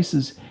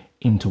 spaces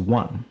into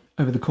 1.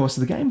 Over the course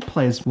of the game,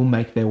 players will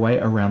make their way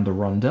around the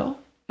rondel,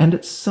 and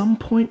at some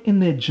point in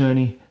their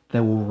journey, they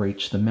will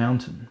reach the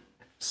mountain.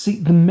 See,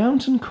 the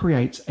mountain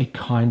creates a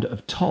kind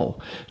of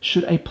toll.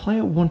 Should a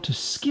player want to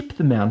skip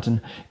the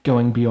mountain,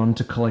 going beyond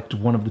to collect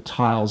one of the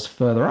tiles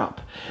further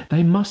up,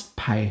 they must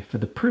pay for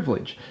the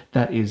privilege.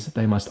 That is,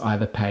 they must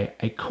either pay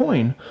a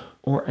coin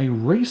or a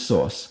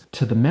resource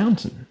to the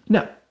mountain.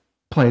 Now,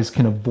 players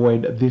can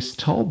avoid this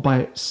toll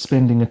by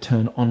spending a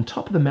turn on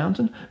top of the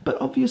mountain,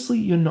 but obviously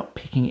you're not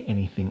picking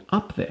anything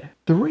up there.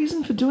 The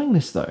reason for doing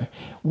this though,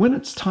 when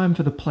it's time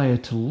for the player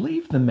to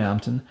leave the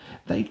mountain,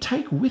 they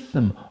take with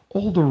them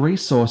all the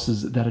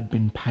resources that had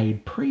been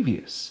paid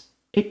previous.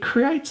 It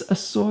creates a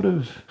sort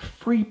of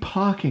free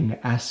parking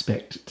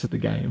aspect to the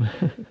game.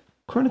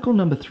 Chronicle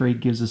number 3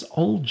 gives us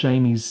Old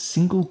Jamie's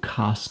single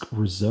cask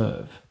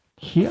reserve.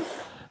 Here,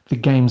 the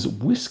game's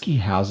whiskey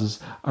houses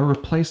are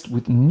replaced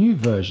with new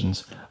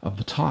versions of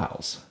the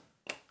tiles.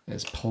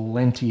 There's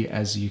plenty,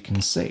 as you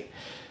can see.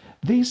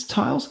 These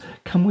tiles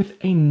come with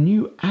a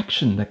new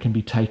action that can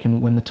be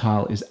taken when the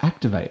tile is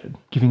activated,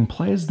 giving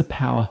players the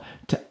power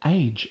to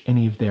age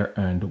any of their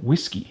earned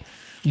whiskey.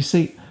 You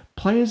see,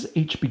 players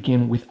each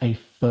begin with a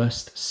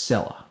first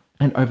cellar,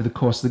 and over the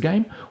course of the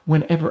game,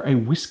 whenever a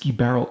whiskey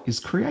barrel is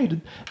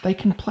created, they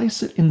can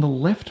place it in the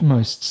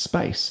leftmost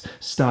space,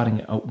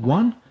 starting at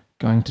 1,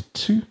 going to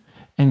 2,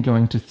 and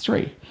going to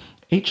 3.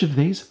 Each of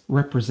these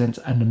represents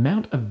an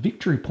amount of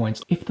victory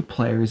points if the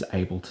player is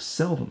able to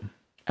sell them.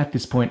 At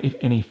this point, if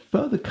any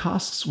further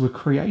casks were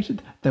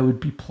created, they would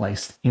be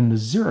placed in the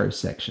 0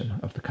 section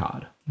of the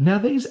card. Now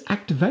these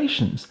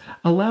activations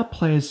allow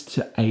players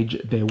to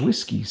age their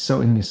whiskey, so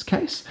in this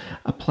case,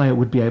 a player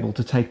would be able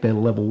to take their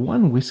level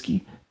 1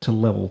 whiskey to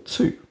level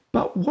 2.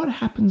 But what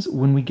happens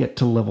when we get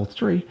to level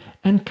 3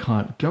 and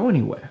can't go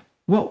anywhere?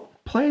 Well,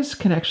 players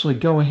can actually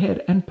go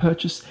ahead and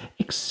purchase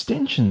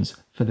extensions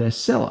for their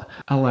cellar,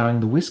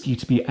 allowing the whiskey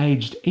to be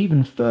aged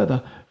even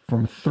further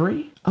from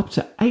 3 up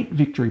to 8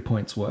 victory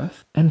points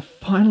worth, and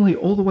finally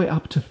all the way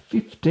up to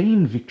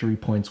 15 victory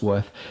points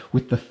worth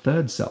with the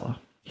third cellar.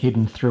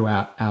 Hidden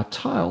throughout our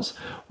tiles,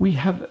 we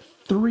have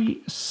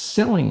 3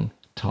 selling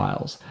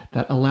tiles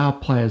that allow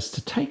players to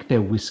take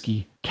their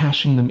whiskey,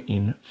 cashing them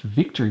in for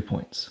victory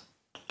points.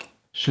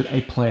 Should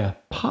a player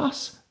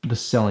pass the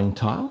selling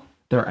tile,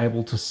 they're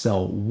able to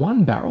sell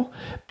 1 barrel,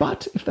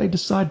 but if they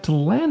decide to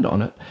land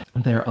on it,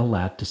 they're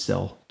allowed to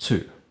sell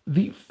 2.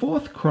 The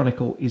fourth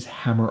chronicle is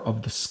Hammer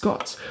of the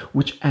Scots,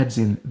 which adds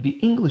in the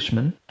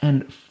Englishman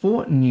and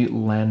 4 new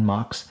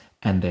landmarks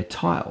and their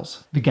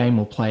tiles. The game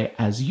will play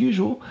as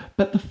usual,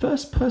 but the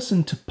first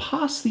person to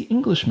pass the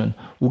Englishman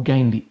will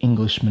gain the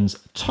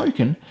Englishman's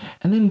token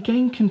and then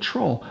gain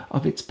control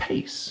of its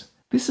piece.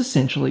 This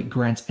essentially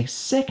grants a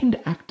second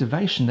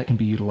activation that can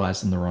be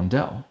utilized in the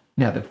rondel.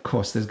 Now, of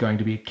course, there's going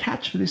to be a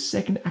catch for this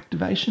second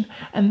activation,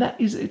 and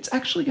that is it's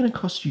actually going to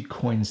cost you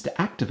coins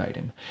to activate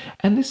him.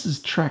 And this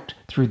is tracked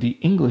through the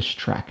English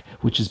track,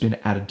 which has been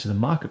added to the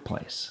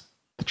marketplace.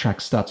 The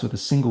track starts with a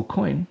single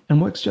coin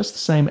and works just the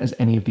same as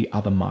any of the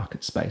other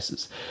market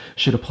spaces.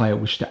 Should a player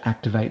wish to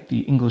activate the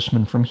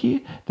Englishman from here,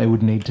 they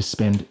would need to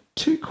spend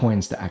 2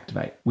 coins to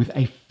activate, with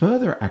a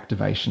further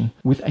activation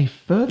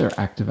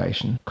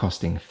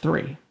costing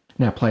 3.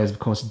 Now, players, of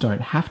course,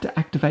 don't have to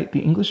activate the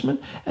Englishman,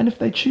 and if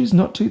they choose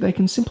not to, they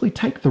can simply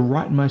take the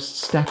rightmost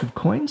stack of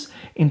coins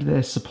into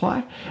their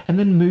supply and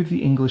then move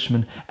the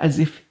Englishman as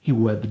if he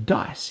were the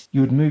dice.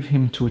 You would move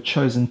him to a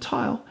chosen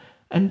tile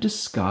and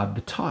discard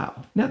the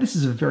tile. Now, this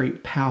is a very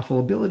powerful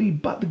ability,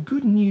 but the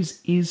good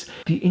news is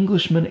the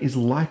Englishman is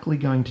likely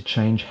going to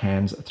change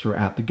hands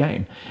throughout the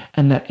game,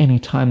 and that any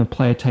time the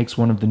player takes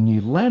one of the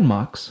new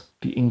landmarks,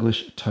 the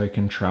English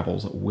token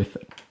travels with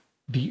it.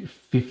 The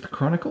fifth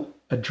chronicle,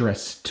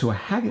 addressed to a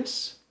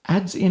haggis,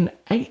 adds in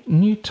 8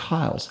 new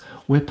tiles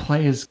where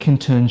players can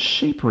turn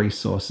sheep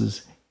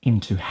resources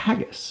into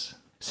haggis.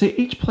 So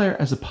each player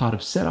as a part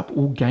of setup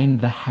will gain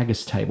the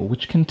haggis table,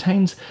 which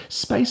contains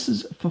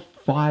spaces for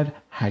 5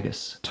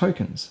 haggis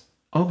tokens,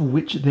 of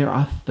which there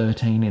are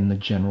 13 in the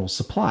general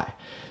supply.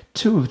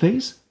 2 of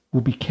these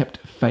will be kept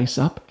face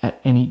up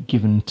at any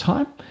given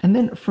time, and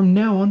then from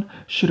now on,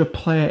 should a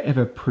player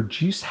ever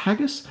produce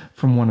haggis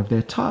from one of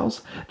their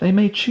tiles, they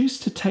may choose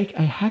to take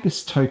a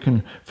haggis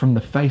token from the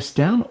face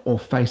down or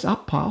face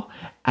up pile,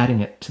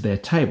 adding it to their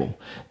table.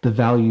 The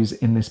values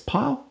in this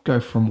pile go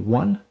from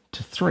 1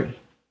 to 3.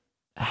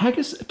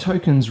 Haggis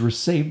tokens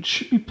received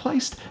should be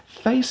placed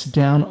face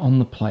down on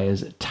the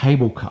player's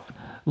table card,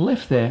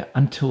 left there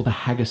until the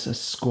haggis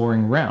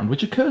scoring round,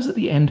 which occurs at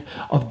the end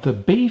of the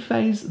B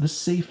phase, the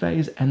C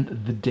phase, and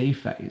the D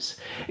phase.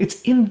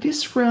 It's in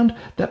this round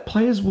that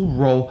players will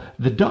roll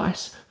the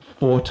dice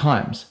 4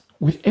 times,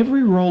 with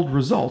every rolled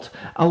result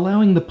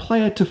allowing the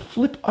player to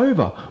flip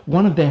over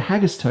one of their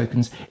haggis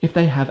tokens if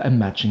they have a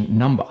matching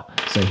number.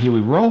 So here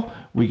we roll,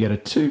 we get a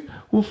 2,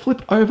 we'll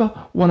flip over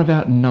one of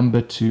our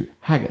number 2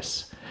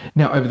 haggis.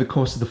 Now, over the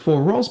course of the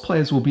 4 rolls,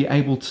 players will be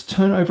able to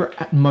turn over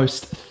at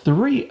most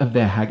 3 of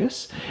their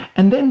haggis,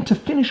 and then to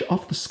finish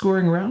off the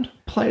scoring round,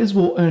 players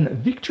will earn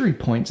victory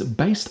points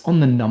based on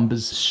the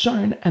numbers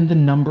shown and the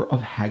number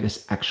of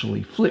haggis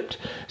actually flipped.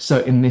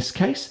 So in this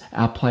case,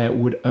 our player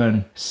would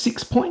earn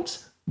 6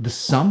 points, the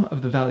sum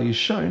of the values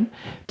shown,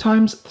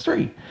 times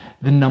 3,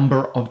 the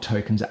number of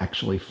tokens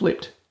actually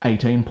flipped,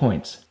 18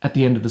 points. At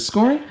the end of the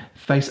scoring,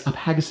 face-up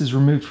haggis is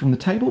removed from the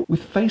table,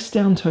 with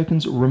face-down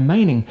tokens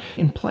remaining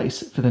in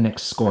place for the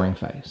next scoring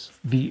phase.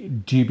 The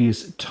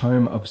dubious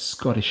Tome of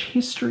Scottish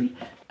History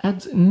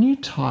adds new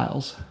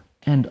tiles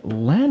and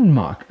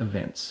landmark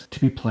events to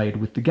be played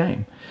with the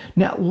game.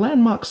 Now,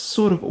 landmarks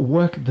sort of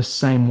work the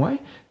same way.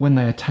 When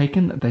they are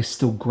taken, they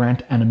still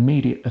grant an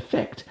immediate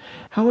effect.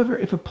 However,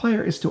 if a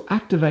player is to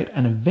activate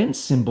an event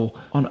symbol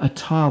on a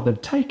tile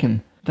they've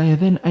taken, they are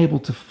then able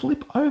to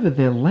flip over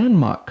their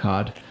landmark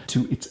card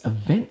to its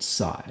event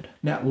side.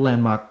 Now,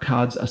 landmark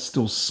cards are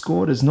still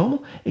scored as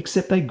normal,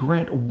 except they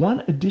grant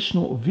 1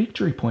 additional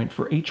victory point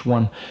for each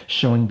one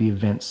showing the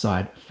event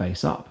side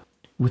face up,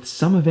 with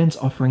some events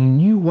offering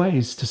new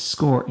ways to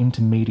score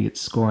intermediate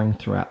scoring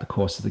throughout the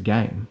course of the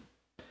game.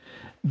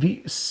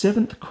 The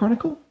 7th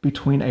Chronicle,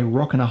 Between a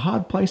Rock and a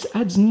Hard Place,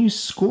 adds new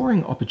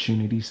scoring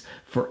opportunities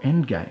for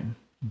endgame.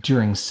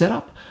 During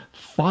setup,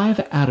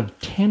 5 out of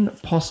 10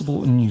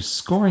 possible new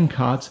scoring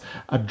cards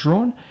are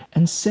drawn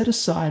and set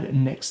aside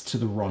next to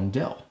the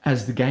rondel.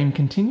 As the game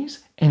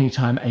continues,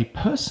 anytime a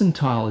person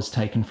tile is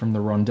taken from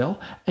the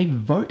rondel, a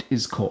vote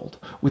is called,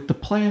 with the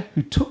player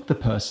who took the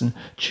person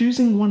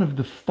choosing one of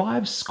the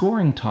 5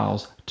 scoring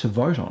tiles to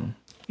vote on.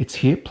 It's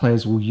here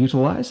players will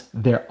utilize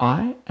their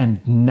aye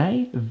and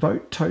nay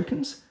vote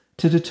tokens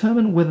to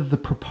determine whether the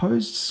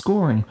proposed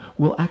scoring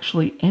will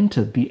actually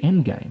enter the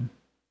endgame.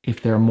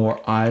 If there are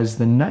more ayes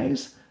than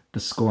nays, the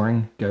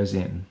scoring goes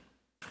in.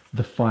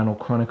 The final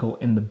chronicle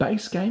in the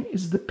base game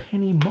is the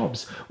Penny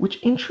Mobs,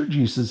 which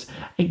introduces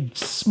a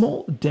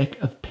small deck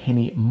of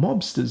penny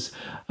mobsters,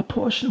 a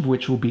portion of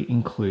which will be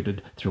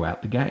included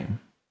throughout the game.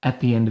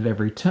 At the end of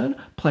every turn,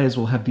 players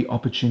will have the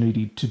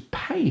opportunity to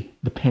pay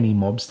the penny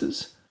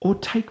mobsters or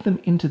take them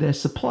into their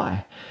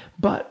supply.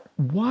 But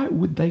why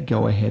would they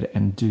go ahead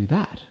and do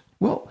that?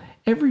 Well,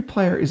 every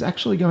player is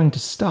actually going to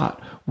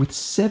start with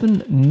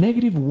 7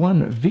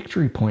 -1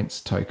 victory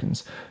points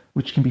tokens,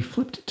 which can be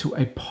flipped to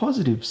a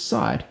positive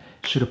side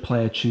should a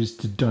player choose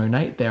to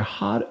donate their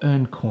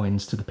hard-earned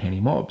coins to the penny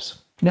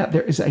mobs. Now,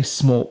 there is a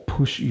small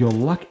push your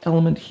luck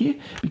element here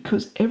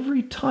because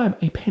every time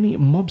a penny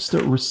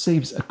mobster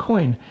receives a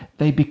coin,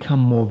 they become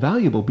more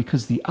valuable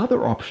because the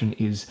other option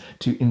is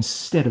to,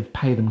 instead of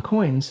pay them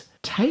coins,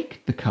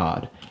 take the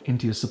card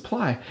into your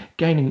supply,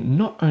 gaining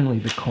not only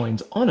the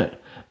coins on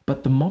it,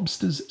 but the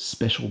mobster's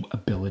special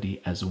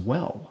ability as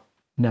well.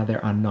 Now,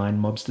 there are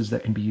 9 mobsters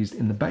that can be used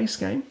in the base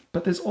game,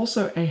 but there's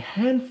also a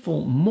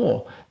handful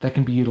more that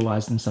can be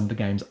utilized in some of the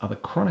game's other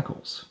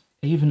chronicles,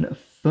 even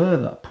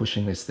further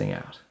pushing this thing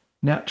out.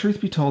 Now,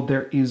 truth be told,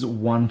 there is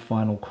one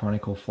final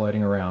chronicle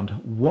floating around,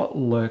 What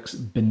Lurks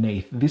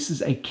Beneath. This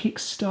is a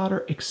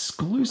Kickstarter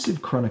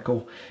exclusive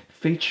chronicle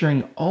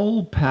featuring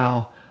old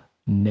pal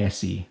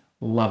Nessie.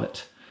 Love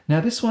it.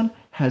 Now, this one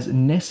has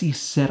Nessie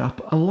set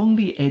up along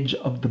the edge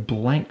of the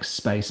blank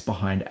space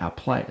behind our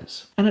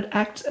players, and it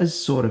acts as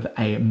sort of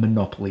a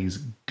Monopoly's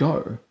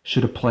Go.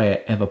 Should a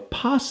player ever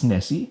pass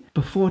Nessie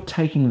before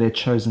taking their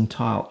chosen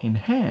tile in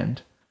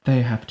hand,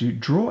 they have to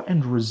draw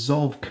and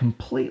resolve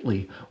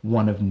completely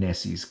one of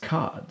Nessie's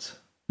cards.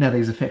 Now,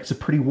 these effects are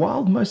pretty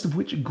wild, most of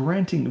which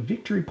granting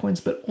victory points,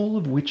 but all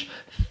of which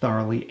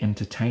thoroughly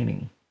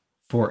entertaining.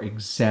 For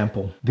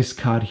example, this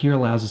card here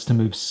allows us to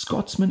move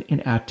Scotsmen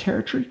in our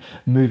territory,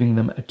 moving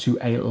them to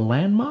a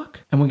landmark,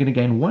 and we're going to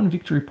gain 1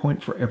 victory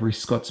point for every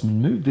Scotsman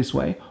moved this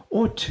way,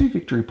 or 2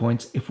 victory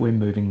points if we're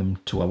moving them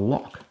to a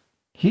lock.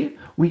 Here,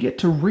 we get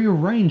to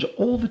rearrange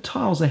all the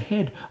tiles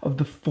ahead of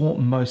the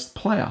foremost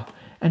player,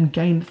 and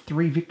gain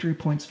 3 victory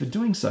points for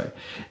doing so.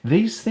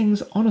 These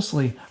things,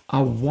 honestly,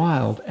 are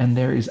wild, and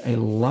there is a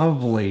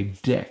lovely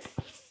deck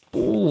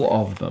full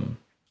of them.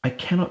 I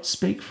cannot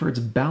speak for its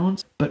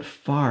balance, but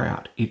far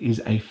out, it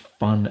is a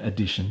fun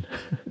addition.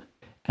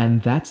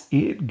 And that's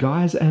it,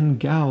 guys and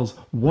gals.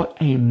 What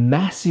a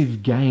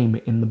massive game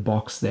in the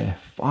box there.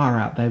 Far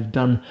out. They've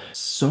done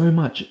so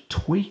much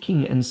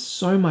tweaking and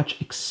so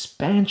much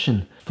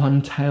expansion.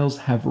 Funtails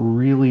have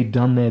really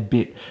done their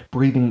bit,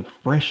 breathing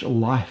fresh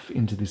life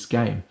into this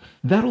game.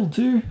 That'll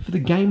do for the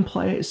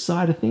gameplay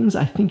side of things.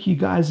 I think you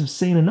guys have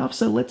seen enough,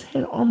 so let's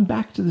head on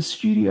back to the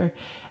studio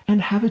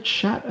and have a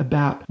chat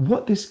about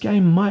what this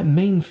game might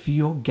mean for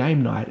your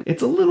game night.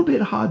 It's a little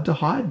bit hard to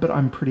hide, but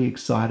I'm pretty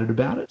excited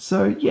about it.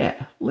 So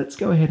yeah, let's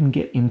go ahead and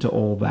get into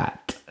all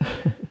that.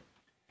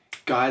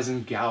 Guys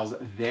and gals,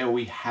 there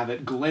we have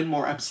it.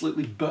 Glenmore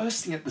absolutely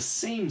bursting at the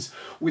seams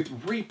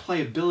with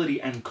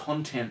replayability and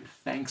content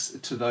thanks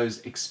to those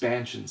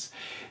expansions.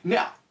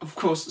 Now, of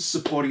course,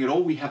 supporting it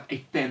all, we have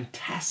a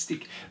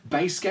fantastic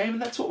base game,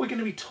 and that's what we're going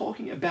to be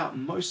talking about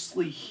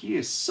mostly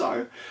here.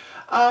 So,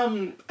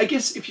 I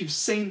guess if you've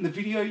seen the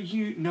video,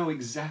 you know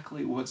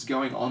exactly what's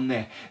going on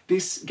there.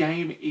 This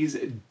game is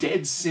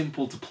dead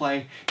simple to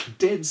play,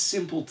 dead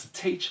simple to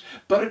teach,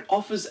 but it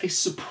offers a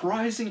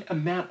surprising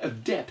amount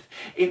of depth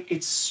in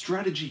its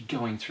strategy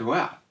going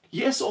throughout.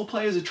 Yes, all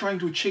players are trying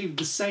to achieve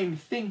the same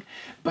thing,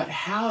 but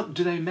how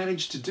do they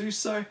manage to do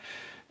so?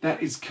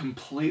 That is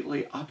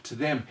completely up to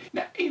them.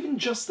 Now, even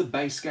just the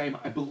base game,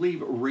 I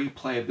believe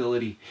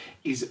replayability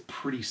is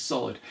pretty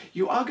solid.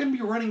 You are going to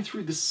be running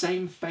through the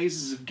same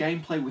phases of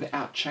gameplay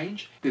without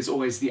change. There's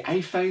always the A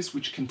phase,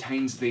 which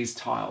contains these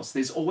tiles.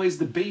 There's always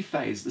the B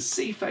phase, the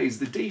C phase,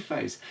 the D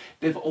phase.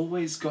 They've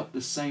always got the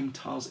same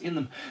tiles in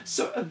them.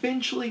 So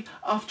eventually,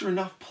 after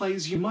enough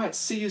plays, you might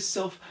see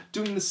yourself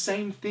doing the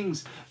same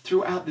things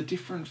throughout the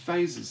different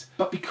phases.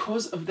 But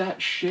because of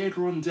that shared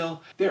rondel,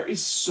 there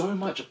is so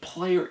much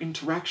player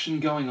interaction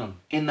going on,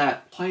 in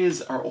that players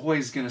are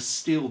always going to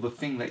steal the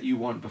thing that you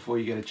want before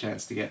you get a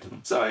chance to get to them.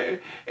 So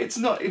it's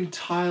not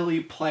entirely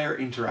player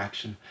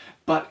interaction,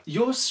 but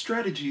your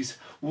strategies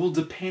will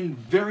depend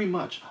very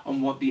much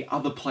on what the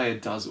other player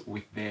does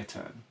with their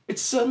turn.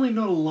 It's certainly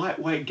not a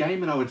lightweight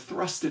game, and I would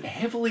thrust it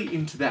heavily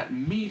into that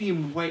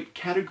medium weight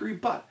category,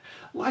 but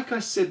like I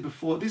said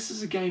before, this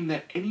is a game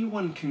that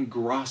anyone can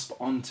grasp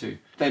onto.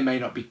 They may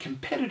not be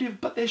competitive,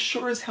 but they're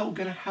sure as hell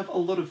going to have a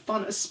lot of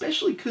fun,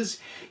 especially because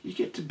you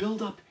get to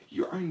build up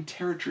your own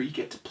territory. You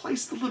get to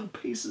place the little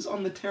pieces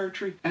on the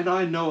territory, and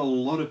I know a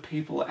lot of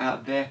people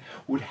out there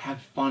would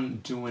have fun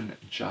doing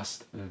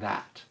just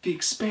that. The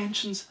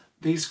expansions,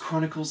 these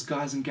chronicles,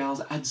 guys and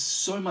gals, add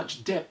so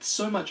much depth,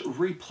 so much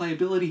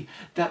replayability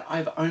that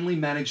I've only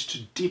managed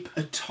to dip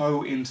a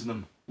toe into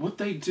them. what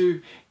they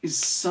do is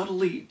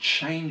subtly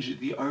change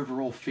the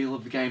overall feel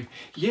of the game.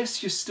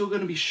 Yes, you're still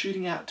going to be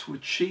shooting out to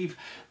achieve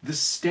the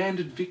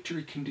standard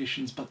victory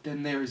conditions, but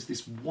then there is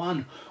this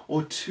one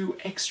or two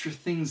extra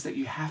things that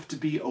you have to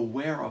be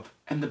aware of.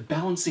 And the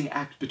balancing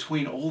act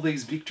between all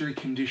these victory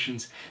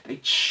conditions,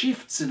 it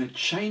shifts and it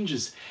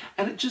changes.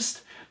 And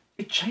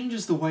it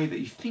changes the way that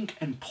you think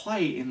and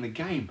play in the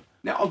game.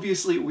 Now,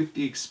 obviously, with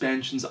the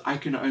expansions, I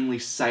can only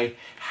say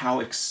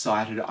how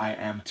excited I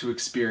am to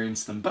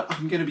experience them, but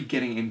I'm going to be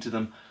getting into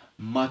them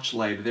much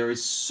later. There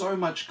is so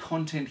much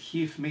content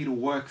here for me to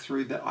work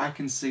through that I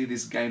can see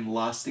this game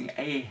lasting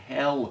a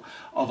hell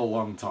of a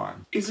long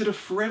time. Is it a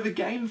forever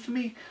game for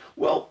me?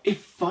 Well,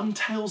 if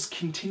Funtails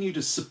continue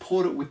to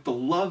support it with the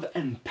love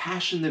and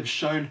passion they've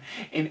shown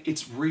in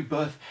its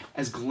rebirth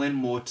as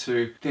Glen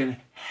 2, then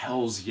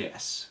hells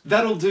yes.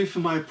 That'll do for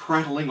my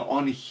prattling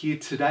on here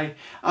today.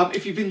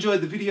 If you've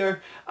enjoyed the video,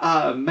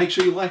 make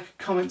sure you like,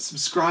 comment,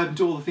 subscribe, and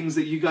do all the things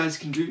that you guys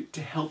can do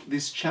to help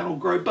this channel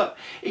grow. But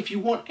if you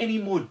want any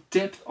more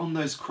depth on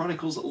those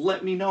chronicles,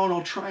 let me know and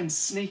I'll try and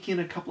sneak in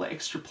a couple of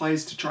extra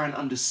plays to try and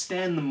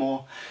understand them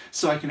more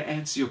so I can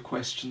answer your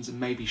questions and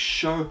maybe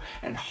show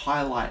and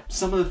highlight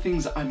some of the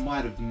things I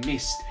might have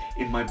missed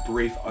in my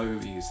brief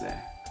overviews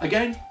there.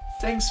 Again,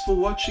 thanks for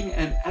watching,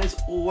 and as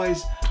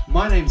always,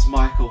 my name's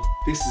Michael,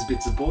 this is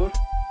Bits of Board,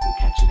 we'll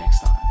catch you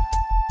next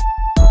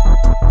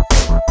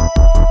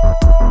time.